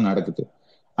கேசஸ் தான் நடக்குது.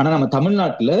 ஆனா நம்ம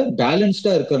தமிழ்நாட்டுல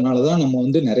பேலன்ஸ்டா இருக்கிறதுனாலதான் நம்ம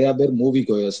வந்து நிறைய பேர் மூவி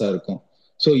கோயர்ஸா இருக்கோம்.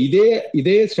 ஸோ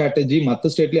இதே ஸ்ட்ராட்டஜி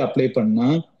மற்ற ஸ்டேட்லயும் அப்ளை பண்ணா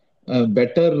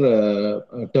பெட்டர்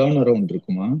டேர்ன் அரவுண்ட்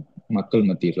இருக்குமா மக்கள்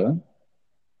மத்தியில?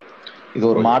 இது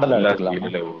ஒரு மாடலா எல்லா எடுத்துக்கலாமா?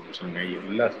 இல்ல ஒரு நிமிஷங்க,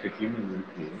 எல்லா ஸ்டேட்லயுமே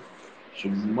இருக்கு.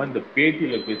 சும்மா இந்த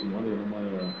பேட்டியில பேசும்போது என்னமோ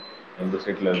எந்த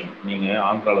ஸ்டேட்ல நீங்க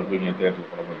ஆந்திரால போய் நீங்க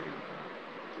தேட்டருக்கு படம் பார்த்துருக்கீங்க?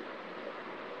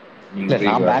 நீங்க இல்ல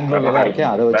போய் நான் பெங்களூர்ல தான் இருக்கேன்,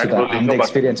 அதை வச்சுதான் பெங்களூர்ல அந்த எங்க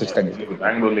எக்ஸ்பீரியன்ஸ் பார்த்துருக்கீங்க? வச்சுட்டாங்க. இல்ல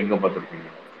பெங்களூர்ல எங்க பார்த்துருக்கீங்க?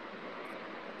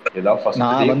 ஏதாவது ஃபர்ஸ்ட் டே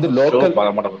நான் வந்து ஃபர்ஸ்ட் ஷோ லோக்கல்.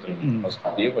 படம் பார்த்துருக்கீங்க? ஃபர்ஸ்ட்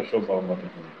டே ஃபர்ஸ்ட் ஷோ படம்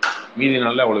பார்த்துருக்கீங்க? மீதி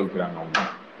நாள்ல அவ்வளவு விற்கிறாங்க அவங்க,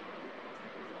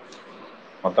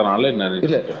 மற்ற நாள்ல என்ன ரேட்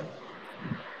இல்ல விற்கிறாங்க?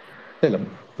 இல்ல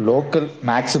லோக்கல்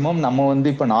மேக்சிமம் நம்ம வந்து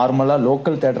இப்ப நார்மலா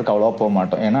லோக்கல் தேட்டருக்கு அவ்வளவா போக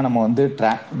மாட்டோம். ஏன்னா நம்ம வந்து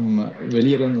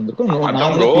வெளியே இருந்து வந்திருக்கோம். அதான்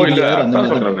நார்மலா ப்ரோ, இல்ல பிவிஆர் அந்த அதான்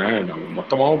மாதிரி தான் போவோம். சொல்றேன். நம்ம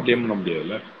மொத்தமாவும் பிளேம் பண்ண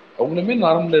முடியாதுல்ல. அவங்களுமே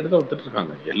நார்மல் எடுத்து வித்துட்டு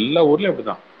இருக்காங்க எல்லா ஊர்லயும்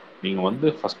அப்படிதான். நீங்க வந்து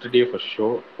ஃபர்ஸ்ட் டே ஃபர்ஸ்ட் ஷோ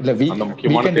இல்ல அந்த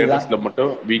முக்கியமான வீக்கெண்ட் தான். தியேட்டர்ஸ்ல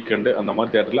மட்டும் வீக்கெண்டு அந்த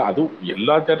மாதிரி தியேட்டர்ல, அதுவும்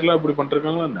எல்லா தியேட்டர்ல இப்படி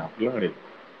பண்றாங்களா என்ன? அப்படிலாம் கிடையாது.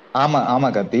 ஆமா ஆமா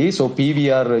Karthi. So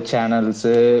PVR channels,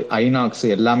 INOX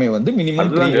எல்லாமே வந்து மினிமம்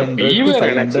அதுதாங்க 300 to பிவிஆர்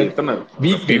ஐநாக்ஸ் 500 எத்தனை இருக்கும்?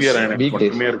 Week days. PVR INOX week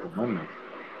days மட்டுமே இருக்குமா என்ன?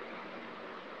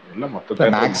 எல்லாம் மொத்த இல்ல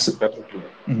தியேட்டர் மேக்ஸ். மொத்த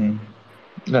தியேட்டர்.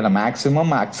 இல்ல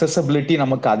மேக்சிமம் அக்சசபிலிட்டி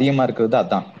நமக்கு அதிகமா இருக்கிறது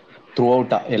அதான். த்ரூ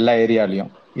அவுட்டா எல்லா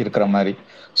ஏரியாலையும் இருக்கிற மாதிரி.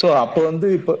 ஸோ அப்போ வந்து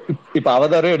இப்போ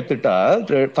அவதாரே எடுத்துட்டா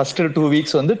ஃபர்ஸ்ட் 2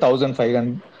 வீக்ஸ் வந்து 1500,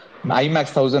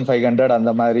 ஐமேக்ஸ் 1500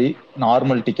 அந்த மாதிரி,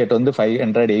 நார்மல் டிக்கெட் வந்து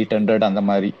 500 800 அந்த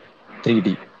மாதிரி 3D.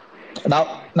 நான்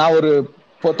நான் ஒரு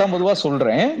பொதுவா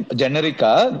சொல்றேன்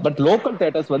ஜெனரிக்கா. பட் லோக்கல்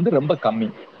தியேட்டர்ஸ் வந்து ரொம்ப கம்மி.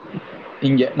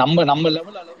 இங்க நம்ம நம்ம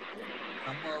லெவல் அளவுக்கு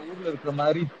நம்ம ஊர்ல இருக்கிற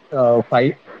மாதிரி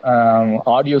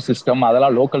ஆடியோ சிஸ்டம்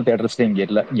அதெல்லாம் லோக்கல் தியேட்டர்ஸ்ல இங்க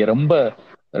இல்ல. இங்க ரொம்ப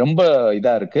ரொம்ப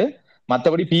இதா இருக்கு.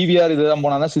 மற்றபடி பிவிஆர் இதுதான்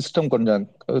போனாதான் சிஸ்டம் கொஞ்சம்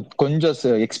கொஞ்சம்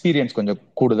எக்ஸ்பீரியன்ஸ் கொஞ்சம்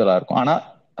கூடுதலா இருக்கும். ஆனா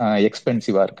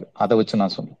எக்ஸ்பென்சிவா இருக்கு. அதை வச்சு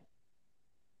நான் சொன்னேன்.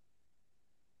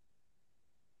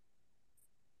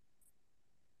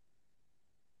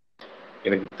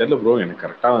 எனக்கு தெரியல ப்ரோ, எனக்கு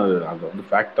கரெக்டாக அது வந்து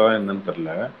ஃபேக்டாக என்னன்னு தெரில.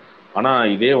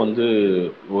 ஆனால் இதே வந்து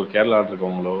ஒரு கேரளாவில்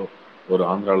இருக்கவங்களோ ஒரு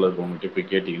ஆந்திராவில் இருக்கவங்ககிட்ட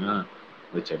போய் கேட்டிங்கன்னா,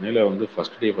 இந்த சென்னையில் வந்து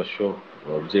first day first show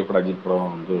Vijay படம் அஜித்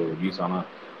படம் வந்து ரிலீஸ் ஆனால்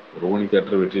ரோஹினி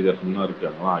தேட்டர் வெற்றி தேட்டர்னு தான் இருக்குது.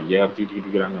 அதெல்லாம் 5000 டிக்கெட்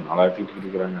விற்கிறாங்க, 4000 டிக்கெட்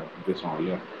விற்கிறாங்க அப்படின்னு பேசுவாங்க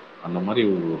இல்லையா? அந்த மாதிரி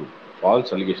ஒரு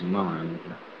ஃபால்ஸ் அலிகேஷன் தான் நான்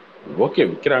நினைக்கிறேன். ஓகே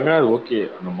விற்கிறாங்க, அது ஓகே,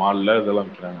 அந்த மாலில் இதெல்லாம்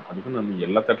விற்கிறாங்க. அதுக்குன்னு நம்ம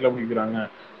எல்லா தேட்டர்லையும் அப்படி விற்கிறாங்க,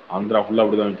 ஆந்திரா ஃபுல்லாக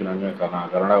அப்படி தான் விற்கிறாங்க,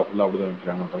 கர்நாடகா ஃபுல்லாக அப்படி தான்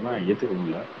விற்கிறாங்கன்றதான் ஏற்றுக்க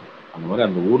முடியல. அந்த மாதிரி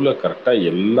அந்த ஊரில் கரெக்டாக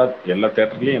எல்லா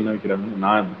தேட்டர்லேயும் என்ன விற்கிறாங்கன்னு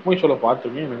நான் புக் மை ஷோவில்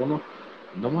பார்த்துருக்கேன். எனக்கு ஒன்றும்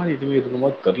இந்த மாதிரி எதுவுமே இருந்த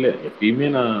மாதிரி தெரில. எப்பயுமே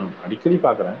நான் அடிக்கடி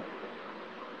பார்க்குறேன்.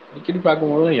 அடிக்கடி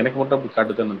பார்க்கும்போது எனக்கு மட்டும் அப்படி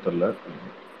காட்டுதுன்னு தெரில.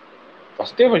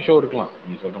 ஃபர்ஸ்ட் டே ஃபர்ஸ்ட் ஷோ இருக்கலாம்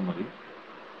நீங்கள் சொல்கிற மாதிரி.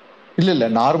 இல்ல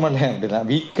நார்மலே அப்படிதான்.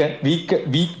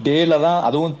 வீக் டேல தான்,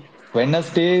 அதுவும்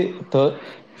வெனஸ்டே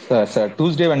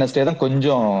டியூஸ்டே வெனஸ்டே தான்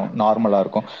கொஞ்சம் நார்மலா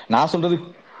இருக்கும். நான் சொல்றது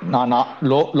நான்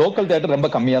லோக்கல் தியேட்டர் ரொம்ப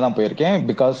கம்மியா தான் போயிருக்கேன்.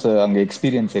 பிகாஸ் அங்க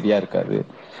எக்ஸ்பீரியன்ஸ் சரியா இருக்காது.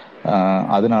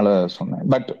 அதனால சொன்னேன்.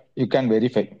 But you can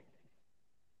verify.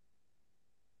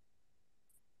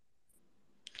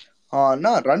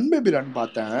 Anna run baby run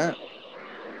பார்த்தேன்.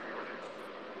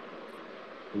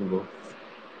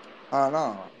 ஆனா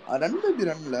ரன் பேபி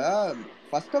ரன்ல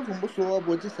ஃபர்ஸ்ட் ஹாஃப் ரொம்ப ஸ்லோவா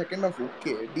போச்சு, செகண்ட் ஹாஃப்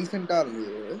ஓகே டீசெண்டா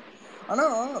இருந்தது. ஆனா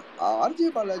ஆர்ஜே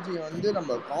பாலாஜி வந்து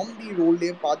நம்ம காமெடி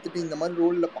ரோல்லே பார்த்துட்டு இந்த மாதிரி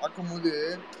ரோல்ல பார்க்கும்போது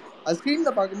அது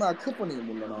ஸ்க்ரீன்ல பார்க்கும்போது அக்செப்ட் பண்ணிக்க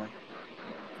முடியலண்ணா.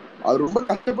 அவர் ரொம்ப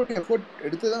கஷ்டப்பட்டு எஃபோர்ட்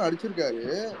எடுத்துதான் நடிச்சிருக்காரு.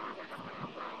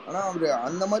 ஆனா அவரு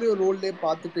அந்த மாதிரி ஒரு ரோல்லே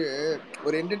பார்த்துட்டு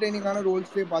ஒரு என்டர்டெய்னிங்கான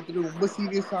ரோல்ஸ்லயே பார்த்துட்டு ரொம்ப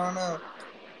சீரியஸான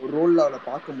ஒரு ரோல்ல அவரை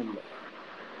பார்க்க முடியல.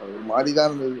 அது ஒரு மாதிரி தான்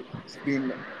இருந்தது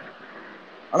ஸ்க்ரீன்ல.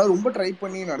 ஆனா ரொம்ப ட்ரை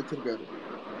பண்ணி நடிச்சிருக்காரு.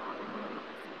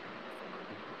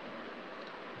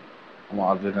 ஆமா,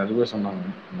 அது நிறைய பேர் சொன்னாங்க.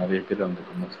 நிறைய பேர் அந்த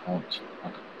கமெண்ட்ஸ் வந்துச்சு.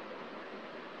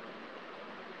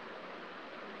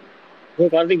 Bro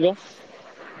Karthik bro.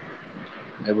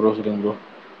 ப்ரோ சொல்லுங்க ப்ரோ.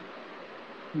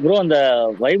 ப்ரோ அந்த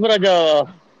வைபராஜா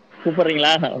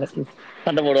கூப்பிடுறீங்களா?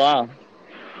 சண்டை போடுவான்.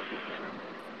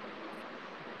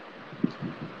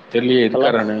 தெரியலையே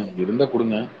இருக்காரானு. இருந்தா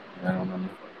கொடுங்க.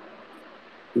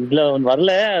 இதுல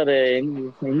வரல. அவரு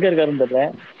எங்க இருக்காருன்னு தெரியல.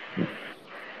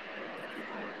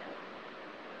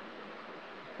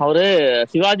 அவரு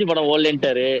சிவாஜி படம்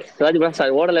ஓடலன்ட்டாரு. சிவாஜி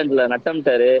படம் ஓடலன்ட்ல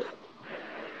நட்டம்ட்டாரு.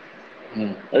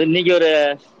 அது இன்னைக்கு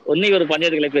ஒரு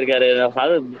பஞ்சாயத்து கிளப்பியிருக்காரு.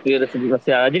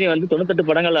 ரஜினி வந்து 98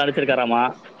 படங்கள் நடிச்சிருக்காராமா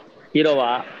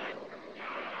ஹீரோவா.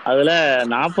 அதுல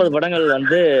 40 படங்கள்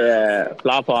வந்து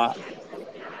பிளாப்பா.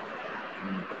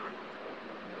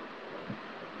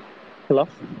 ஹலோ,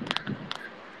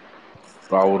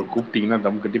 அவர் கூப்பிட்டீங்கன்னா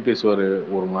தம் கட்டி பேசுவாரு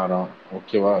 1 மணி நேரம்.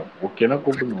 ஓகேவா? ஓகேனா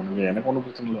கூப்பிடுங்க. நீங்க எனக்கு ஒன்றும்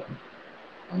பிரச்சனை இல்லை.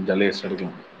 ஜாலியாக ரெஸ்ட்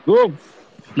எடுக்கலாம். ப்ரோ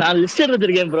நான் லிஸ்ட் எடுத்து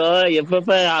வச்சிருக்கேன் ப்ரோ.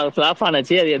 எப்பப்ப ஃபிளாப்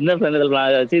ஆனாச்சு, அது எந்த பிளானல்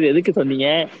ஆச்சு, இது எதுக்கு சொன்னீங்க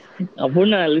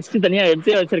அப்படின்னு நான் லிஸ்ட் தனியா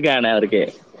எடுத்தே வச்சிருக்கேன் அவருக்கு.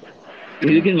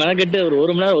 இதுக்கு மெனக்கெட்டு ஒரு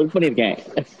 1 மணி நேரம் ஒர்க் பண்ணிருக்கேன்.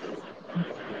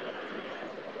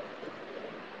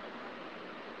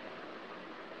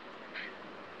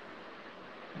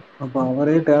 அப்ப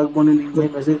அவரே டேக் பண்ணி நீங்களே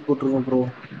மெசேஜ் போட்டுருங்க ப்ரோ.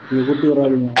 நீங்க கூட்டி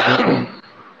வராதீங்க.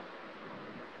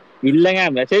 இல்லங்க,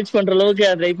 மெசேஜ் பண்ற அளவுக்கு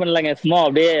ட்ரை பண்ணலங்க. சும்மா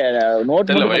அப்படியே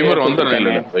நோட் மட்டும் பண்ணி வைபர் எடுத்து வந்தானே.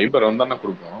 வச்சிருக்கேங்க. இல்லை வைபர் வந்தானே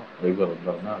கொடுப்போம். வைபர்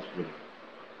வந்தாருன்னா சொல்லுங்க.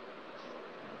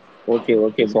 Okay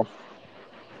okay bro.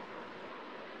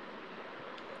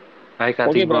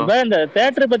 Okay bro. இந்த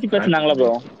தியேட்டர் பத்தி பேசுனாங்களா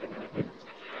ப்ரோ?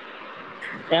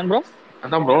 ஏன் ப்ரோ?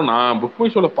 அதான் ப்ரோ, நான் புக் மை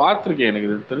ஷோல பார்த்துருக்கேன். எனக்கு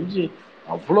இது தெரிஞ்சு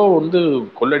அவ்வளோ வந்து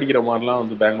கொள்ளடிக்கிற மாதிரிலாம்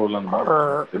வந்து பெங்களூர்ல அந்த மாதிரி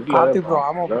தெரியல. கார்த்திக் ப்ரோ,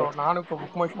 ஆமா ப்ரோ. நானும் இப்போ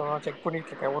புக் மை ஷோ தான் செக் பண்ணிட்டு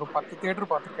இருக்கேன். ஒரு 10 தியேட்டர்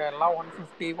பார்த்துருக்கேன். எல்லாம்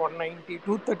 150, 190,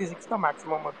 236 தான்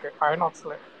மேக்ஸிமம் இருக்கு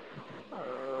ஐநாக்ஸ்ல.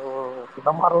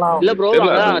 இந்த மாதிரிலாம் இல்ல ப்ரோ,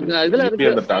 அதான் இதுல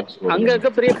இருக்கு. அங்க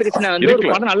இருக்க பெரிய பிரச்சனை வந்து ஒரு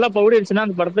படம் நல்லா பவுடிடுச்சுன்னா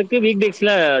அந்த படத்துக்கு வீக்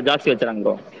டேஸ்ல ஜாஸ்தி வச்சுறாங்க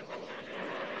ப்ரோ.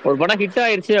 ஒரு படம் ஹிட்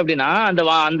ஆயிடுச்சு அப்படின்னா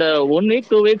அந்த 1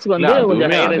 வீக் 2 வீக்ஸ் வந்து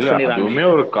கொஞ்சம் ஹை ரைஸ் பண்ணிடுறாங்க. அதுவுமே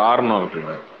ஒரு காரணம்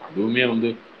இருக்குங்க. அதுவுமே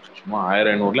வந்து சும்மா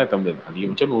 1000-500 எத்த முடியாது.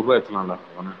 அதிகபட்சம் 100 எத்தலாம்ல.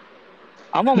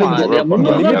 ஆமாமா, 300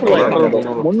 300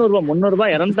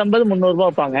 250 300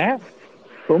 வைப்பாங்க.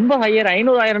 ரொம்ப ஹையர்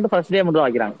 500-1000 ஃபர்ஸ்ட் டே மட்டும்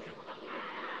வைக்கிறாங்க.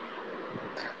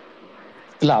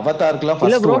 இல்ல அவதாருக்குலாம்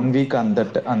ஃபர்ஸ்ட் 1 வீக்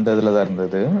அந்த இதுல தான்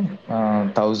இருந்தது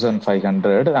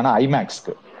 1500. ஆனா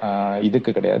ஐமேக்ஸ்க்கு இதுக்கு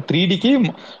கிடையாது. 3Dக்கு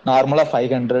நார்மலா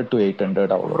 500 to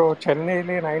 800 அவ்வளோ. ப்ரோ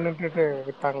சென்னையிலே 900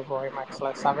 வித்தாங்க ப்ரோ ஐமேக்ஸ்ல.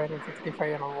 755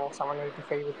 என்னமோ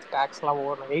 785 வித் டாக்ஸ்லாம்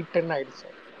ஓவர் 810 ஆயிடுச்சு.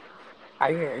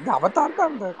 இது அவதாருக்கு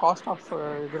அந்த காஸ்ட் ஆஃப்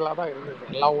இதெல்லாம் தான் இருந்தது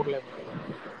எல்லா ஊர்லயுமே.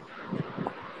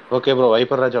 ஓகே ப்ரோ,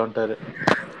 வைப்பர் ராஜா வந்துட்டாரு.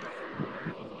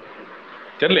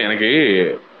 தெரியல எனக்கு.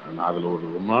 நான் அதுல ஒரு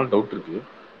ரொம்ப நாள் டவுட் இருக்கு.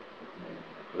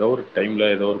 ஏதோ ஒரு டைம்ல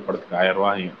ஏதோ ஒரு படத்துக்கு 1000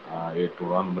 ரூபாய்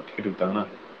 800 நம்ம டிக்கெட் வித்தாங்கன்னா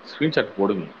ஸ்கிரீன்ஷாட்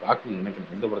போடுங்க. பார்க்கணும்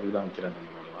நினைக்கிறேன் எந்த படத்துக்கு தான் வைக்கிறாங்க.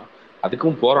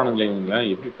 அதுக்கும் போறானுங்களே இவங்க,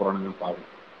 எப்படி போறானுங்கன்னு பாருங்க.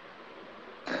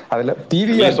 அதுல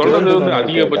நீங்க சொல்றது வந்து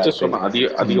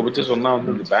அதிகபட்சம் சொன்னா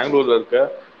வந்து இந்த பெங்களூர்ல இருக்க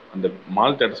அந்த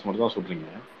மால் தியேட்டர்ஸ் மட்டும் தான் சொல்றீங்க.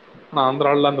 ஆனா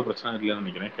ஆந்திரால அந்த பிரச்சனை இல்லைன்னு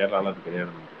நினைக்கிறேன். கேரளால அது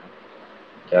கிடையாதுன்னு நினைக்கிறேன்.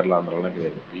 கேரளா ஆந்திராலாம்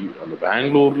கிடையாது. அந்த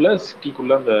பெங்களூர்ல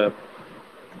சிட்டிக்குள்ள அந்த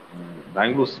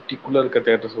பெங்களூர் சிட்டிக்குள்ள இருக்க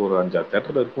தியேட்டர்ஸ் ஒரு 5-6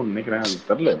 தியேட்டர் இருக்கும்னு நினைக்கிறேன். அது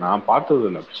தெரியல, நான் பார்த்தது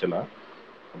இல்லை அபிஷியலா.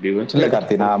 அப்படி இல்ல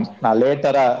கார்த்தி, நான்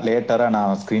லேட்டரா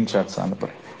நான் ஸ்கிரீன்ஷாட்ஸ்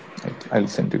அனுப்புறேன்.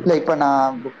 இல்ல இப்ப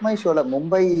நான் புக் மை ஷோல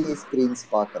மும்பை ஸ்கிரீன்ஸ்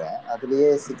பாக்குறேன். அதுலயே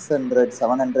 600,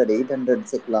 700,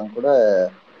 800 கூட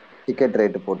டிக்கெட்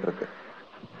ரேட் போட்டிருக்கு.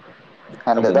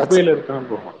 மும்பைல இருக்கான்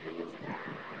ப்ரோ.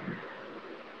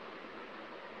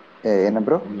 என்ன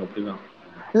ப்ரோ?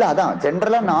 இல்ல அதான்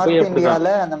ஜென்ரலா நார்த் இந்தியால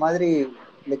அந்த மாதிரி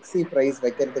ஃபிளெக்ஸி பிரைஸ்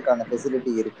வைக்கிறதுக்கான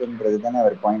ஃபெசிலிட்டி இருக்குன்றது தானே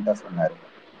அவர் பாயிண்டா சொன்னாரு.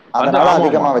 அதனால ஆமா ஆமா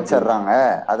அதிகமா அது வச்சிடுறாங்க.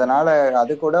 அதனால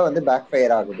அது கூட வந்து பேக்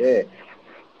ஃபயர் ஆகுது.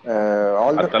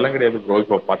 அதெல்லாம் கிடையாது ப்ரோ.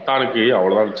 இப்போ 10 ஆளுக்கு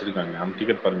அவ்வளவுதான் வச்சிருக்காங்க. அந்த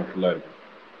டிக்கெட் பாருங்க ஃபுல்லா இருக்கு.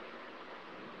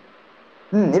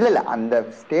 இல்ல அந்த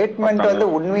ஸ்டேட்மெண்ட் வந்து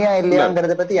உண்மையா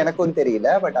இல்லையாங்கிறத பத்தி எனக்கும் தெரியல.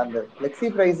 பட் அந்த ஃபிளெக்சி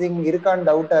பிரைசிங் இருக்கான்னு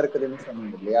டவுட்டா இருக்குதுன்னு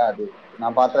சொன்னீங்க இல்லையா, அது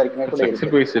நான் பார்த்த வரைக்குமே கூட ஃபிளெக்சி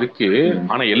இருக்கு. பிரைஸ் இருக்கு.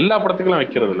 ஆனா எல்லா படத்துக்கெல்லாம்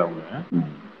வைக்கிறது இல்லை அவங்க.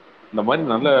 இந்த மாதிரி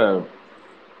நல்ல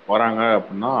வராங்க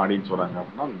அப்படின்னா, ஆடியன்ஸ் வராங்க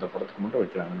அப்படின்னா இந்த படத்துக்கு மட்டும்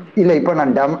வைக்கிறாங்க. இல்ல இப்போ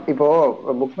நான் இப்போ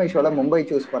புக் மை ஷோல மும்பை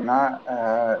சூஸ் பண்ணா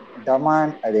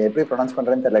டமான், அது எப்படி ப்ரொனவுன்ஸ்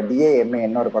பண்றேன்னு தெரியல, DAMA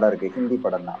என்னோட படம் இருக்கு, ஹிந்தி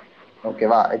படம் தான்,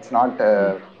 ஓகேவா, இட்ஸ் நாட்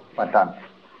பட்டான்.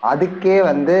 அதுக்கே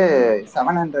வந்து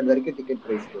 700 வரைக்கும் டிக்கெட்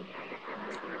பிரைஸ் போகுது.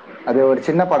 அது ஒரு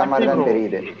சின்ன படம் மாதிரி தான்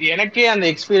தெரியுது. எனக்கே அந்த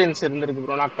எக்ஸ்பீரியன்ஸ் இருந்திருக்கு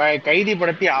ப்ரோ. நான் கைதி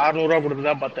படத்தை 600 ரூபா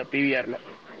கொடுத்துதான் பார்த்தேன் PVRல,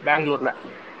 பெங்களூர்ல.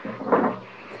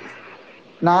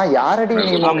 நான் யாரடி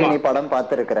நீ மோகினி படம்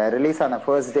பார்த்திருக்கிறேன், ரிலீஸ் ஆன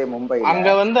ஃபர்ஸ்ட் டே மும்பைல. அங்க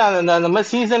வந்து அந்த மாதிரி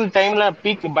சீசன் டைம்ல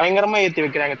பீக் பயங்கரமா ஏத்தி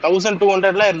வைக்கிறாங்க.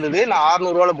 1200 இருந்தது, நான்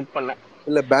 600 ரூபால புக் பண்ணேன்.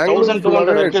 இல்ல பெங்களூர்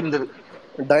 1200 வரைக்கும் இருந்தது.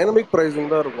 டைனமிக்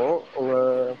பிரைசிங் தான் இருக்கும். உங்க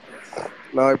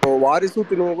நான் இப்போ வாரிசு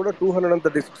தினமும் கூட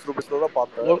 236 ரூபீஸ்ல தான்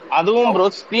பார்த்தேன். அதுவும் ப்ரோ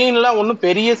ஸ்கிரீன்ல ஒன்னும்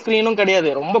பெரிய ஸ்கிரீனும் கிடையாது,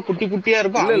 ரொம்ப குட்டி குட்டியா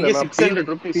இருக்கும். இல்ல அங்கே நான் 600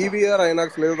 ரூபீஸ் PVR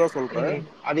ஐநாக்ஸ்ல தான் சொல்றேன்.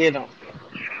 அதேதான்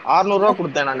 600 ரூபா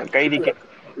கொடுத்தேன் நான் கைதிக்கு.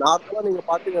 நார்மலா நீங்க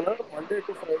பாத்தீங்கன்னா மண்டே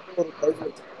டு ஃப்ரைடே ஒரு பிரைஸ்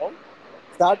வச்சிருக்கோம்.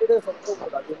 சாட்டர்டே சண்டே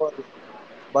உங்களுக்கு அதிகமா இருக்கும்.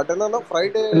 பட் என்னன்னா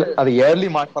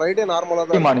ஃப்ரைடே நார்மலா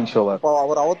தான் மார்னிங் ஷோ. இப்போ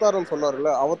அவர் அவதாரம்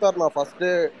சொன்னார்ல, அவதார் நான் ஃபர்ஸ்ட்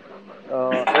டே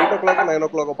 8 o'clock 9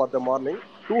 o'clock பார்த்தேன் morning,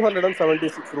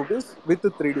 276 rupees with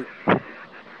 3D.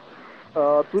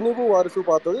 Thunivu Varisu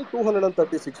பார்த்தது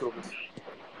 236 rupees.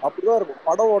 அப்படிதான் இருக்கும்.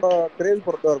 படமோட கிரேஸ்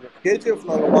பொறுத்தா இருக்கும். KGF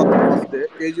நாங்க பார்த்தோம் ஃபர்ஸ்ட் டே,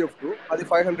 KGF 2 அது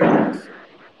 500 rupees.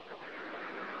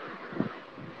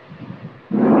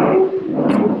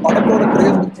 படத்தோட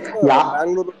கிரேஸ்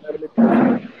பெங்களூர்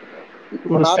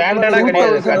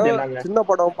சின்ன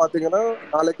படம் பாத்தீங்கன்னா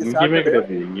நாளைக்கு சாட்டர்டே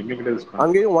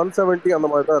அங்கேயும் 170 அந்த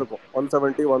மாதிரி தான் இருக்கும்.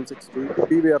 170 160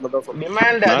 PVRல தான் சொல்றேன்.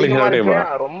 டிமாண்ட் அதிகமா இருக்கு,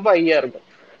 ரொம்ப ஹையா இருக்கும்.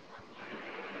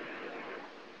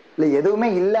 இல்ல எதுவுமே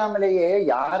இல்லாமலேயே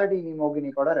யாரடி நீ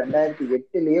மோகினி கூட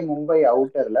 2008லயே மும்பை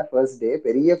அவுட்டர்ல ஃபர்ஸ்ட் டே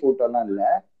பெரிய கூட்டம்லாம் இல்ல,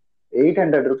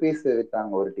 800 rupees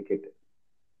வித்தாங்க ஒரு டிக்கெட்.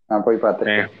 நான் போய்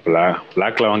பார்த்தேன்.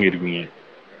 பிளாக்ல வாங்கி இருக்கீங்க?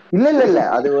 இல்ல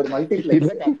அது ஒரு மல்டிப்ளெக்ஸ்,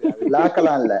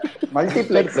 பிளாக்லாம் இல்ல,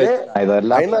 மல்டிப்ளெக்ஸ்.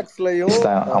 ஐநாக்ஸ்லயும்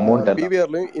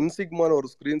PVRலயும் இன்சிக்மான ஒரு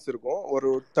ஸ்கிரீன்ஸ் இருக்கும். ஒரு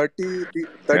 30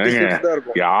 சீட்ஸ் தான்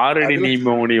இருக்கும். யாரடி நீ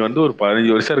மோகினி வந்து ஒரு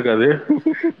 15 வருஷம் இருக்காது.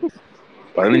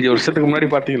 15 வருஷத்துக்கு முன்னாடி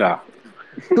பாத்தீங்களா?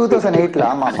 2008ல.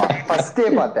 ஆமா ஃபர்ஸ்ட் டே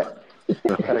பார்த்தேன்.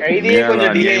 கைதியே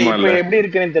கொஞ்சம் டிலே, இப்போ எப்படி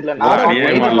இருக்குன்னு தெரியல.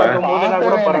 நான் பார்க்கும்போது நான்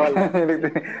கூட பரவாயில்ல.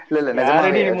 இல்ல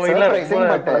யாரடி நீ மோகினில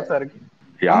ரொம்ப பழசா இருக்கு.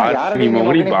 யாரடி நீ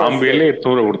மோகினி பாம்பேல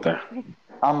 800 கொடுத்தேன்.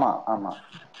 ஆமா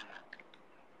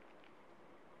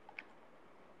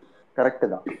கரெக்ட்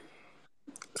தான்.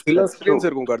 சில ஸ்கிரீன்ஸ்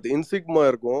இருக்கும் கார்த்தி, இன்சிக்மா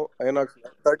இருக்கும் ஐநாக்ஸ்ல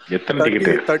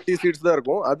 30 சீட்ஸ் தான்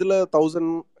இருக்கும். அதுல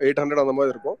 1800 அந்த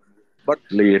மாதிரி இருக்கும். பட்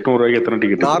இல்ல 800 ரூபாய்க்கு எத்தனை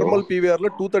டிக்கெட்? நார்மல் PVRல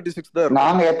 236 தான் இருக்கும்.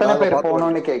 நாங்க எத்தனை பேர்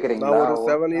போனோம்னு கேக்குறீங்களா? நான் ஒரு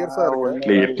 7 இயர்ஸா இருக்கேன்.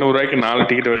 இல்ல 800 ரூபாய்க்கு 4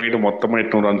 டிக்கெட் வாங்கிட்டு மொத்தமா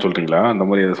 800 ரூபான்னு சொல்றீங்களா? அந்த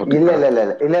மாதிரி எதை சொல்றீங்க?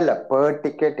 இல்ல per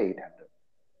ticket 800.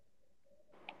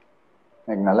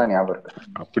 எனக்கு நல்லா ஞாபகம் இருக்கு.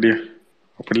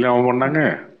 அப்படிலாம் அவன் பண்ணாங்க.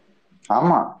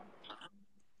 ஆமா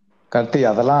கத்தி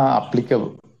அதெல்லாம்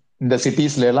அப்ளிகபிள் இந்த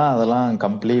சிட்டிஸ்ல எல்லாம், அதெல்லாம்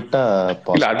கம்ப்ளீட்டா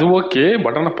இல்ல அது ஓகே.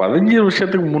 பட் ஆனா 15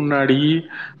 வருஷத்துக்கு முன்னாடி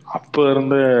அப்ப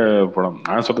இருந்த படம்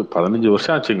நான் சொல்றது 15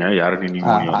 வருஷம் ஆச்சுங்க. யாரடி நீ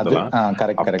மோகினி வந்தலாம்.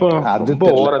 அப்ப ரொம்ப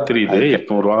ஓவரா தெரியுது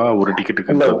 800 ரூபா ஒரு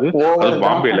டிக்கெட்டுக்குன்றது. அது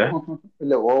பாம்பேல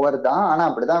இல்ல ஓவர் தான், ஆனா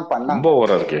அப்படிதான் பண்ணாங்க. ரொம்ப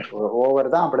ஓவரா இருக்கு.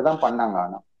 ஓவர் தான், அப்படிதான் பண்ணாங்க.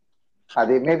 ஆனா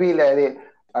அது மேபி இல்ல,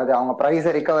 அது அவங்க பிரைஸ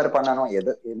ரிகவர் பண்ணணும்,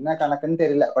 எது என்ன கணக்குன்னு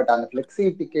தெரியல. பட் அந்த ஃபிளெக்சி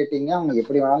டிக்கெட்டிங் அவங்க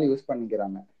எப்படி வேணாலும் யூஸ்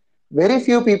பண்ணிக்கிறாங்க. வெரி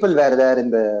ஃபியூ பீப்புள் வேர் தேர்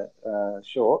இந்த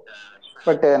ஷோ.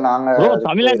 பட் நாங்க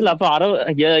தமிழ்நாட்டுல அப்ப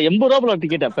 80 ரூபா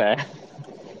டிக்கெட் அப்ப.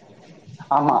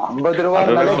 ஆமா 50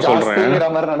 ரூபாய்னாலே ஜாஸ்திங்கிற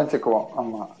மாதிரி நினைச்சுக்குவோம்.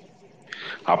 ஆமா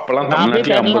அப்பெல்லாம்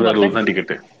தமிழ்நாட்டுல 50 60 தான்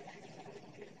டிக்கெட்.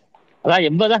 அதான்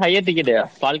 80 தான் ஹையர் டிக்கெட்.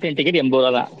 பால்கன் டிக்கெட் 80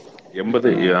 ரூபா தான்.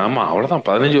 80 ஆமா அவ்வளவுதான்.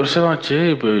 15 வருஷம் ஆச்சு.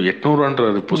 இப்ப 800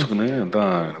 ரூபான்றது புசுக்குன்னு தான்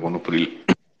எனக்கு ஒன்றும் புரியல.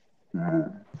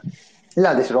 இல்ல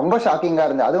அது ரொம்ப ஷாக்கிங்கா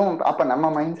இருந்து. அதுவும் அப்ப நம்ம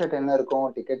மைண்ட் செட் என்ன இருக்கும்,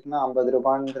 டிக்கெட்னா 50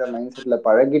 ரூபான்ற மைண்ட் செட்ல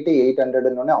பழகிட்டு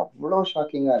 800 அவ்வளவு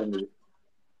ஷாக்கிங்கா இருந்தது.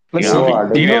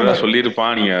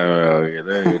 சொல்லிருப்பான் நீங்க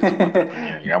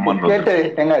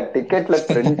டிக்கெட்ல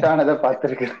பிரிண்ட் ஆனதை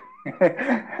பார்த்திருக்கு.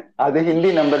 அது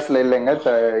ஹிந்தி நம்பர்ஸ்ல இல்லைங்க,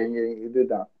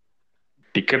 இதுதான்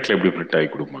டிக்கெட்ல எப்படி பிரிண்ட் ஆகி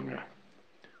கொடுப்பாங்க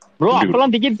ப்ரோ?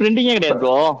 அப்பலாம் டிக்கெட் பிரிண்டிங்கே கிடையாது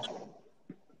ப்ரோ.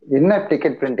 என்ன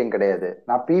டிக்கெட் பிரிண்டிங் கிடையாது?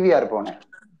 நான் PVR போனேன்.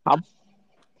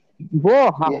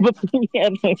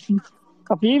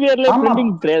 PVRல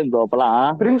பிரிண்டிங் கிடையாது ப்ரோ. அப்பலாம்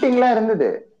பிரிண்டிங்லாம் இருந்தது.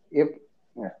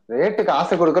 ரேட்டு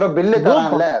காசு கொடுக்குறோம், பில்லு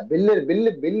தரான்ல,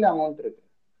 பில்லு அமௌண்ட் இருக்கு.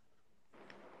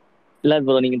 இல்ல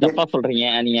ப்ரோ, நீங்க தப்பா சொல்றீங்க.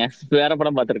 நீங்க வேற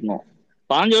படம் பாத்துருக்கணும்.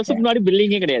 5 வருஷத்துக்கு முன்னாடி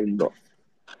பில்லிங்கே கிடையாது ப்ரோ.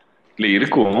 இல்ல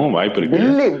இருக்கும், வாய்ப்பு இருக்கு.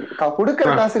 பில்லு குடுக்கற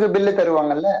காசுக்கு பில்லு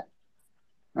தருவாங்கல்ல.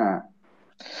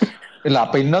 இல்ல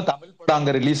அப்ப இன்னும் தமிழ் படம்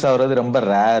அங்க ரிலீஸ் ஆகுறது ரொம்ப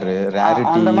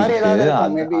ரேரிட்டி அந்த மாதிரி இருக்கு. ஏதாவது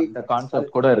இருக்கும் மேபி. அந்த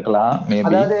கான்செப்ட் கூட இருக்கலாம் மேபி.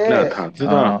 அதாவது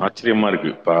அதுதான் ஆச்சரியமா இருக்கு.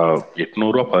 இப்ப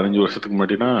 800 ரூபா 15 வருஷத்துக்கு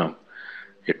முன்னாடினா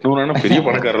 800 பெரிய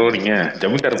பணக்காரரோ நீங்க,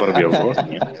 ஜமீன்தார் பரம்பியா ப்ரோ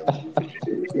நீங்க?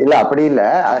 இல்ல அப்படி இல்ல,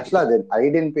 ஆக்சுவலா அது ஐ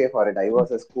tent pay for it. I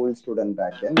was a school student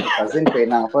back then. My cousin பே.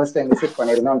 நாங்க ஃபர்ஸ்ட் டைம் விசிட்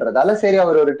பண்ணிருந்தோம்ன்றதால சரி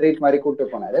அவர் ஒரு ட்ரீட் மாதிரி கூட்டு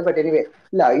போனாரு. பட் எனிவே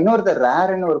இல்ல, இன்னொருத்தர்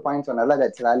ரேர்னு ஒரு பாயிண்ட் சொன்னார்ல,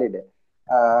 தட்ஸ் வேலிட்.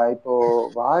 இப்போ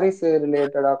வாரிசு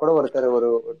ரிலேட்டடா கூட ஒருத்தர் ஒரு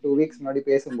 2 வீக்ஸ் முன்னாடி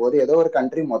பேசும்போது ஏதோ ஒரு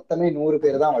கண்ட்ரி மொத்தமே 100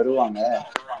 பேர் தான் வருவாங்க,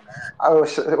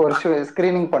 ஒரு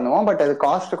ஸ்கிரீனிங் பண்ணுவோம், பட் அது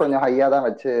காஸ்ட் கொஞ்சம் ஹையா தான்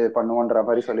வச்சு பண்ணுவோன்ற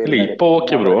மாதிரி இல்ல சொல்லியிருந்தாரு. இப்போ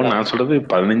ஓகே ப்ரோ, நான் சொல்றது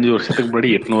 15 வருஷத்துக்கு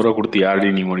முன்னாடி 800 ரூபா கொடுத்து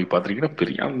யாரு நீங்க மொழி பாத்திருக்கீங்கன்னா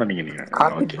பெரிய ஆள் தான் நீங்க.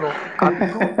 கார்த்திக் ப்ரோ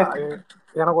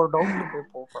எனக்கு ஒரு டவுட் இருக்கு.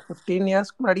 இப்போ 15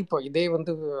 இயர்ஸ்க்கு முன்னாடி இப்போ இதே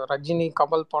வந்து ரஜினி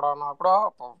கமல் படம்னா கூட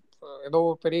இப்போ ஏதோ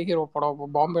பெரிய ஹீரோ படம் இப்போ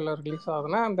பாம்பேல ரிலீஸ்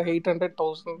ஆகுதுன்னா அந்த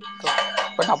 800,000 இருக்கலாம்.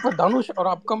 பட் அப்போ தனுஷ் ஒரு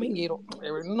அப்கமிங் ஹீரோ,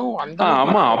 இன்னும் அந்த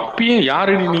ஆமா, அப்பயும்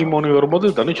யாரு நீ மோனி வரும்போது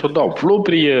தனுஷ் வந்து அவ்வளோ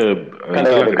பெரிய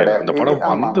இதெல்லாம் கிடையாது. அந்த படம்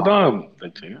வந்துதான்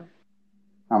இருந்துச்சு.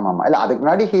 ஆமா. இல்ல அதுக்கு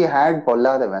முன்னாடி he had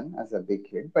Polladhavan as a big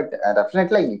hit, but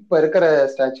definitely இப்ப இருக்கிற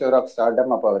ஸ்டாச்சர் ஆஃப்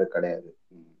ஸ்டார்டம் அப்ப அவருக்கு கிடையாது.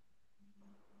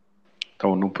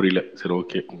 ஒன்னும் புரியல. சரி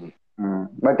ஓகே.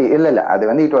 பட் இல்ல அது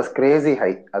வந்து இட் வாஸ் கிரேசி ஹை.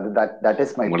 அது தட்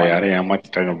இஸ் மை உங்களை யாரையும்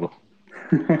ஏமாத்திட்டாங்க ப்ரோ.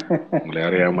 உங்களை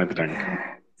யாரையும் ஏமாத்திட்டாங்க.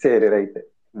 சரி ரைட்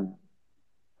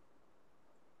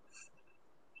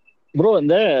ப்ரோ.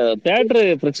 இந்த தியேட்டர்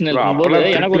பிரச்சனை இருக்கும்போது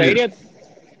எனக்கு ஒரு ஐடியா.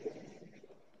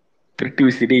 திருட்டு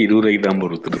விசிட்டே 20 ரூபாய்க்கு தான்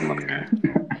கொடுத்துட்டு இருந்தானுங்க.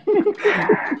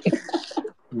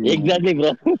 Exactly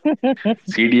bro.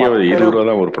 சிடியே 20 ரூபா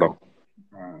தான் ஒரு படம்.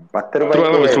 10 ரூபாய்க்கு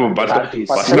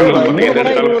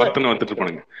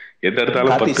எந்த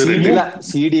இடத்தாலும் 10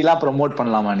 சிடிலாம் ப்ரோமோட்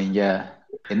பண்ணலாமா நீங்க?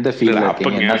 எந்த ஃபீல்ட்ல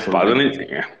இருக்கீங்க? என்ன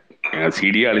சொல்றீங்க?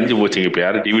 சிடியே அழிஞ்சு போச்சுங்க. இப்ப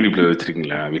யாரும் டிவிடி பிளேயர்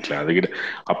வச்சிருக்கீங்களா வீட்டுல? அதுக்கிட்ட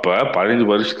அப்ப 15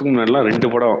 வருஷத்துக்கு முன்னாடிலாம்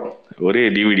 2 படம் ஒரே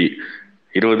டிவிடி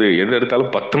 20, எது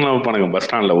எடுத்தாலும் 10 வைப்பானுங்க. பஸ்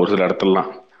ஸ்டாண்ட்ல ஒரு சில இடத்துலலாம்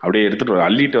அப்படியே எடுத்துட்டு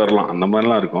அள்ளிட்டு வரலாம், அந்த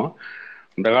மாதிரிலாம் இருக்கும்.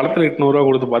 இந்த காலத்துல 800 ரூபா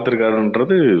கொடுத்து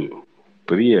பார்த்துருக்காருன்றது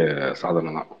பெரிய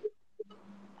சாதனை தான்.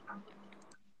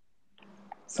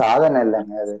 சாதனை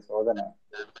இல்லைங்க, அது சோதனை.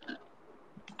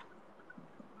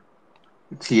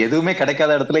 எதுவுமே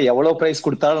கிடைக்காத இடத்துல எவ்வளவு பிரைஸ்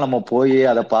கொடுத்தாலும் நம்ம போய்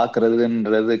அதை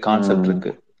பாக்குறதுன்றது கான்செப்ட்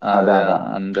இருக்கு.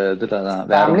 அந்த இதுலதான்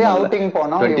வேற அவுட்டிங்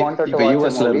போனோம். இப்ப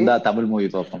யூஎஸ்ல இருந்தா தமிழ் மூவி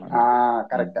பார்ப்போம்.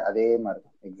 கரெக்ட், அதே மாதிரி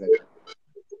தான். எக்ஸாக்ட்லி.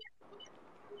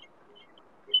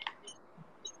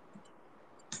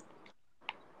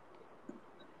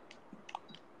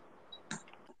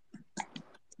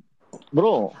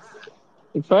 ப்ரோ,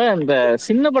 இப்ப இந்த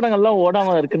சின்ன படங்கள்லாம்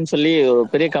ஓடாம இருக்குன்னு சொல்லி ஒரு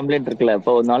பெரிய கம்ப்ளைண்ட் இருக்குல்ல.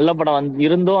 இப்போ நல்ல படம் வந்து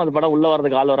இருந்தும் அந்த படம் உள்ள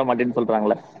வரதுக்கு ஆள் வர மாட்டேன்னு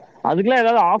சொல்றாங்களே. அதுக்கெல்லாம்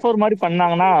ஏதாவது ஆஃபர் மாதிரி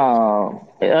பண்ணாங்கன்னா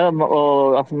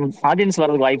ஆடியன்ஸ்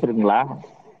வர்றதுக்கு வாய்ப்பு இருக்குங்களா?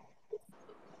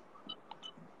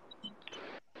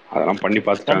 அதெல்லாம் பண்ணி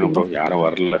பார்த்துட்டாங்க ப்ரோ, யாரும்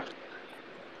வரல.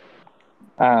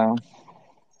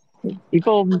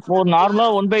 இப்போ ஒரு நார்மலா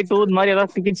 1/2 இந்த மாதிரி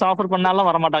ஏதாவது டிக்கெட்ஸ் ஆஃபர் பண்ணாலும்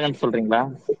வர மாட்டாங்கன்னு சொல்றீங்களா?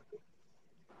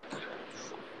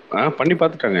 பண்ணி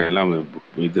பார்த்துட்டாங்க எல்லாம்.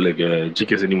 இதுல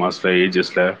ஜிகே சினிமாஸ்ல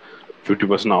ஏஜஸ்ல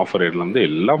 50% ஆஃபர் இருந்து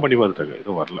எல்லாம் பண்ணி பார்த்துட்டாங்க,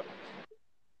 எதுவும் வரல.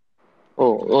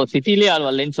 ஓ சிட்டிலேயே ஆள்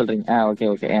வரலன்னு சொல்றீங்க. Okay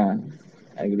okay.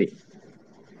 அக்ரி.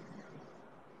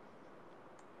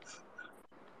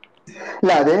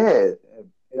 இல்ல அது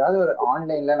ஏதாவது ஒரு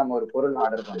ஆன்லைன்ல நம்ம ஒரு பொருள்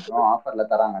ஆர்டர் பண்றோம், ஆஃபர்ல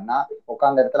தராங்கன்னா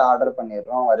உட்காந்த இடத்துல ஆர்டர்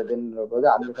பண்ணிடுறோம், வருதுன்ற போது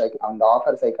அந்த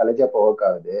ஆஃபர் சைக்காலஜி அப்போ ஒர்க்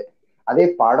ஆகுது. அதே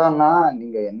படம்னா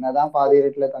நீங்க என்னதான் பாதி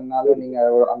ரேட்ல தந்தாலும் நீங்க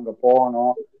அங்க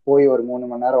போகணும், போய் ஒரு 3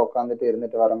 மணி நேரம் உட்காந்துட்டு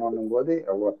இருந்துட்டு வரணும் போது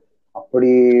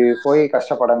அப்படி போய்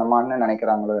கஷ்டப்படணுமான்னு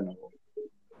நினைக்கிறாங்களோ என்னவோ.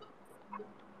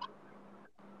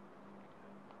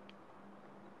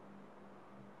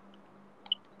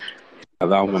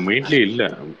 அது அவங்க மைண்ட்லயே இல்ல.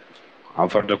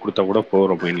 ஆஃபர்ல கொடுத்தா கூட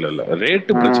போற மைண்ட்ல இல்ல.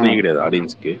 ரேட்டு பிரச்சனையே கிடையாது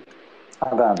ஆடியன்ஸ்க்கு.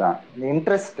 அதான்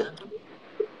இன்ட்ரெஸ்ட்.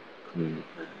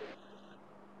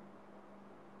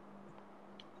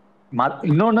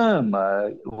 இன்னொன்னு,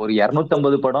 ஒரு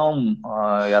 250 படம்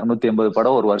 280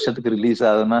 படம் ஒரு வருஷத்துக்கு ரிலீஸ்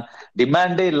ஆகுதுன்னா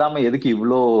டிமாண்டே இல்லாம எதுக்கு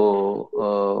இவ்வளோ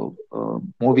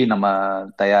மூவி நம்ம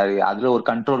தயாரி? அதுல ஒரு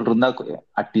கண்ட்ரோல் இருந்தா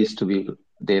at least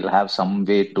they'll have some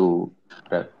way to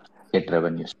get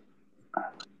revenues.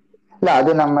 இல்ல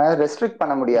அது நம்ம ரெஸ்ட்ரிக்ட்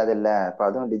பண்ண முடியாது இல்ல. இப்ப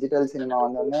அதுவும் டிஜிட்டல் சினிமா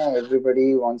வந்தோடனே everybody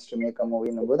wants to make a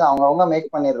மூவின்னும் போது அவங்க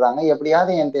மேக் பண்ணிடுறாங்க.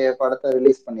 எப்படியாவது என் படத்தை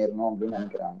ரிலீஸ் பண்ணிடணும் அப்படின்னு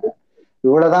நினைக்கிறாங்க.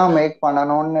 இவ்வளவுதான் மேக்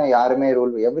பண்ணணும்னு யாருமே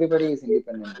ரூல். எவ்ரிபடி இஸ்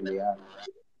இண்டிபெண்டன்ட் இல்லையா?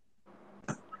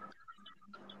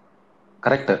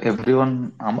 கரெக்ட். எவ்ரி ஒன்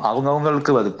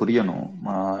அவங்கவுங்களுக்கு அது புரியணும்.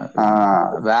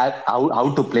 How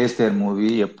to place there movie,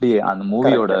 எப்படி அந்த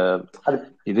மூவியோட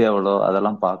இது எவ்வளோ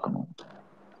அதெல்லாம் பார்க்கணும்.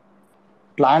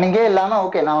 பிளானிங்கே இல்லாம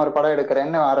ஓகே நான் ஒரு படம்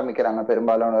எடுக்கிறேன்னு ஆரம்பிக்கிறாங்க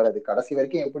பெரும்பாலும். அது கடைசி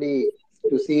வரைக்கும் எப்படி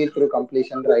to see it through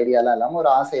completion ஐடியாலாம் இல்லாம ஒரு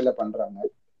ஆசையில பண்றாங்க.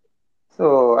 ஸோ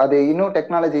அது இன்னும்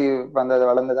டெக்னாலஜி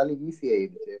வளர்ந்ததால ஈஸி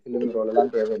ஆயிடுச்சு, ஃபிலிம் ரோல்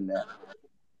எல்லாம் தேவையில்லை.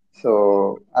 ஸோ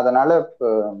அதனால இப்போ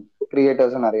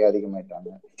கிரியேட்டர்ஸும் நிறைய அதிகமாயிட்டாங்க.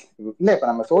 இல்ல இப்ப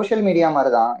நம்ம சோஷியல் மீடியா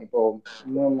மாதிரிதான். இப்போ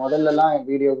முதல்ல எல்லாம்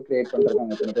வீடியோ கிரியேட்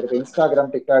பண்றவங்க எத்தனை பேர், இப்போ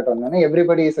இன்ஸ்டாகிராம் டிக்டாக் வந்தோன்னா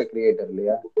எவ்ரிபடி இஸ் அ கிரியேட்டர்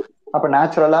இல்லையா? அப்ப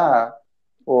நேச்சுரலா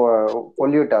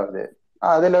பொல்யூட் ஆகுது.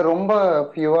 அதுல ரொம்ப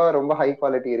ஃபியூவா ரொம்ப ஹை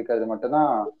குவாலிட்டி இருக்கிறது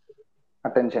மட்டும்தான்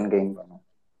அட்டென்ஷன் கெயின் பண்ணும்.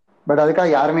 பட் அதுக்காக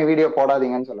யாருமே வீடியோ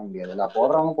போடாதீங்கன்னு சொல்ல முடியாது. இல்லை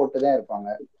போடுறவங்க போட்டுதான் இருப்பாங்க.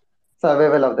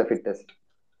 Survival of the fittest.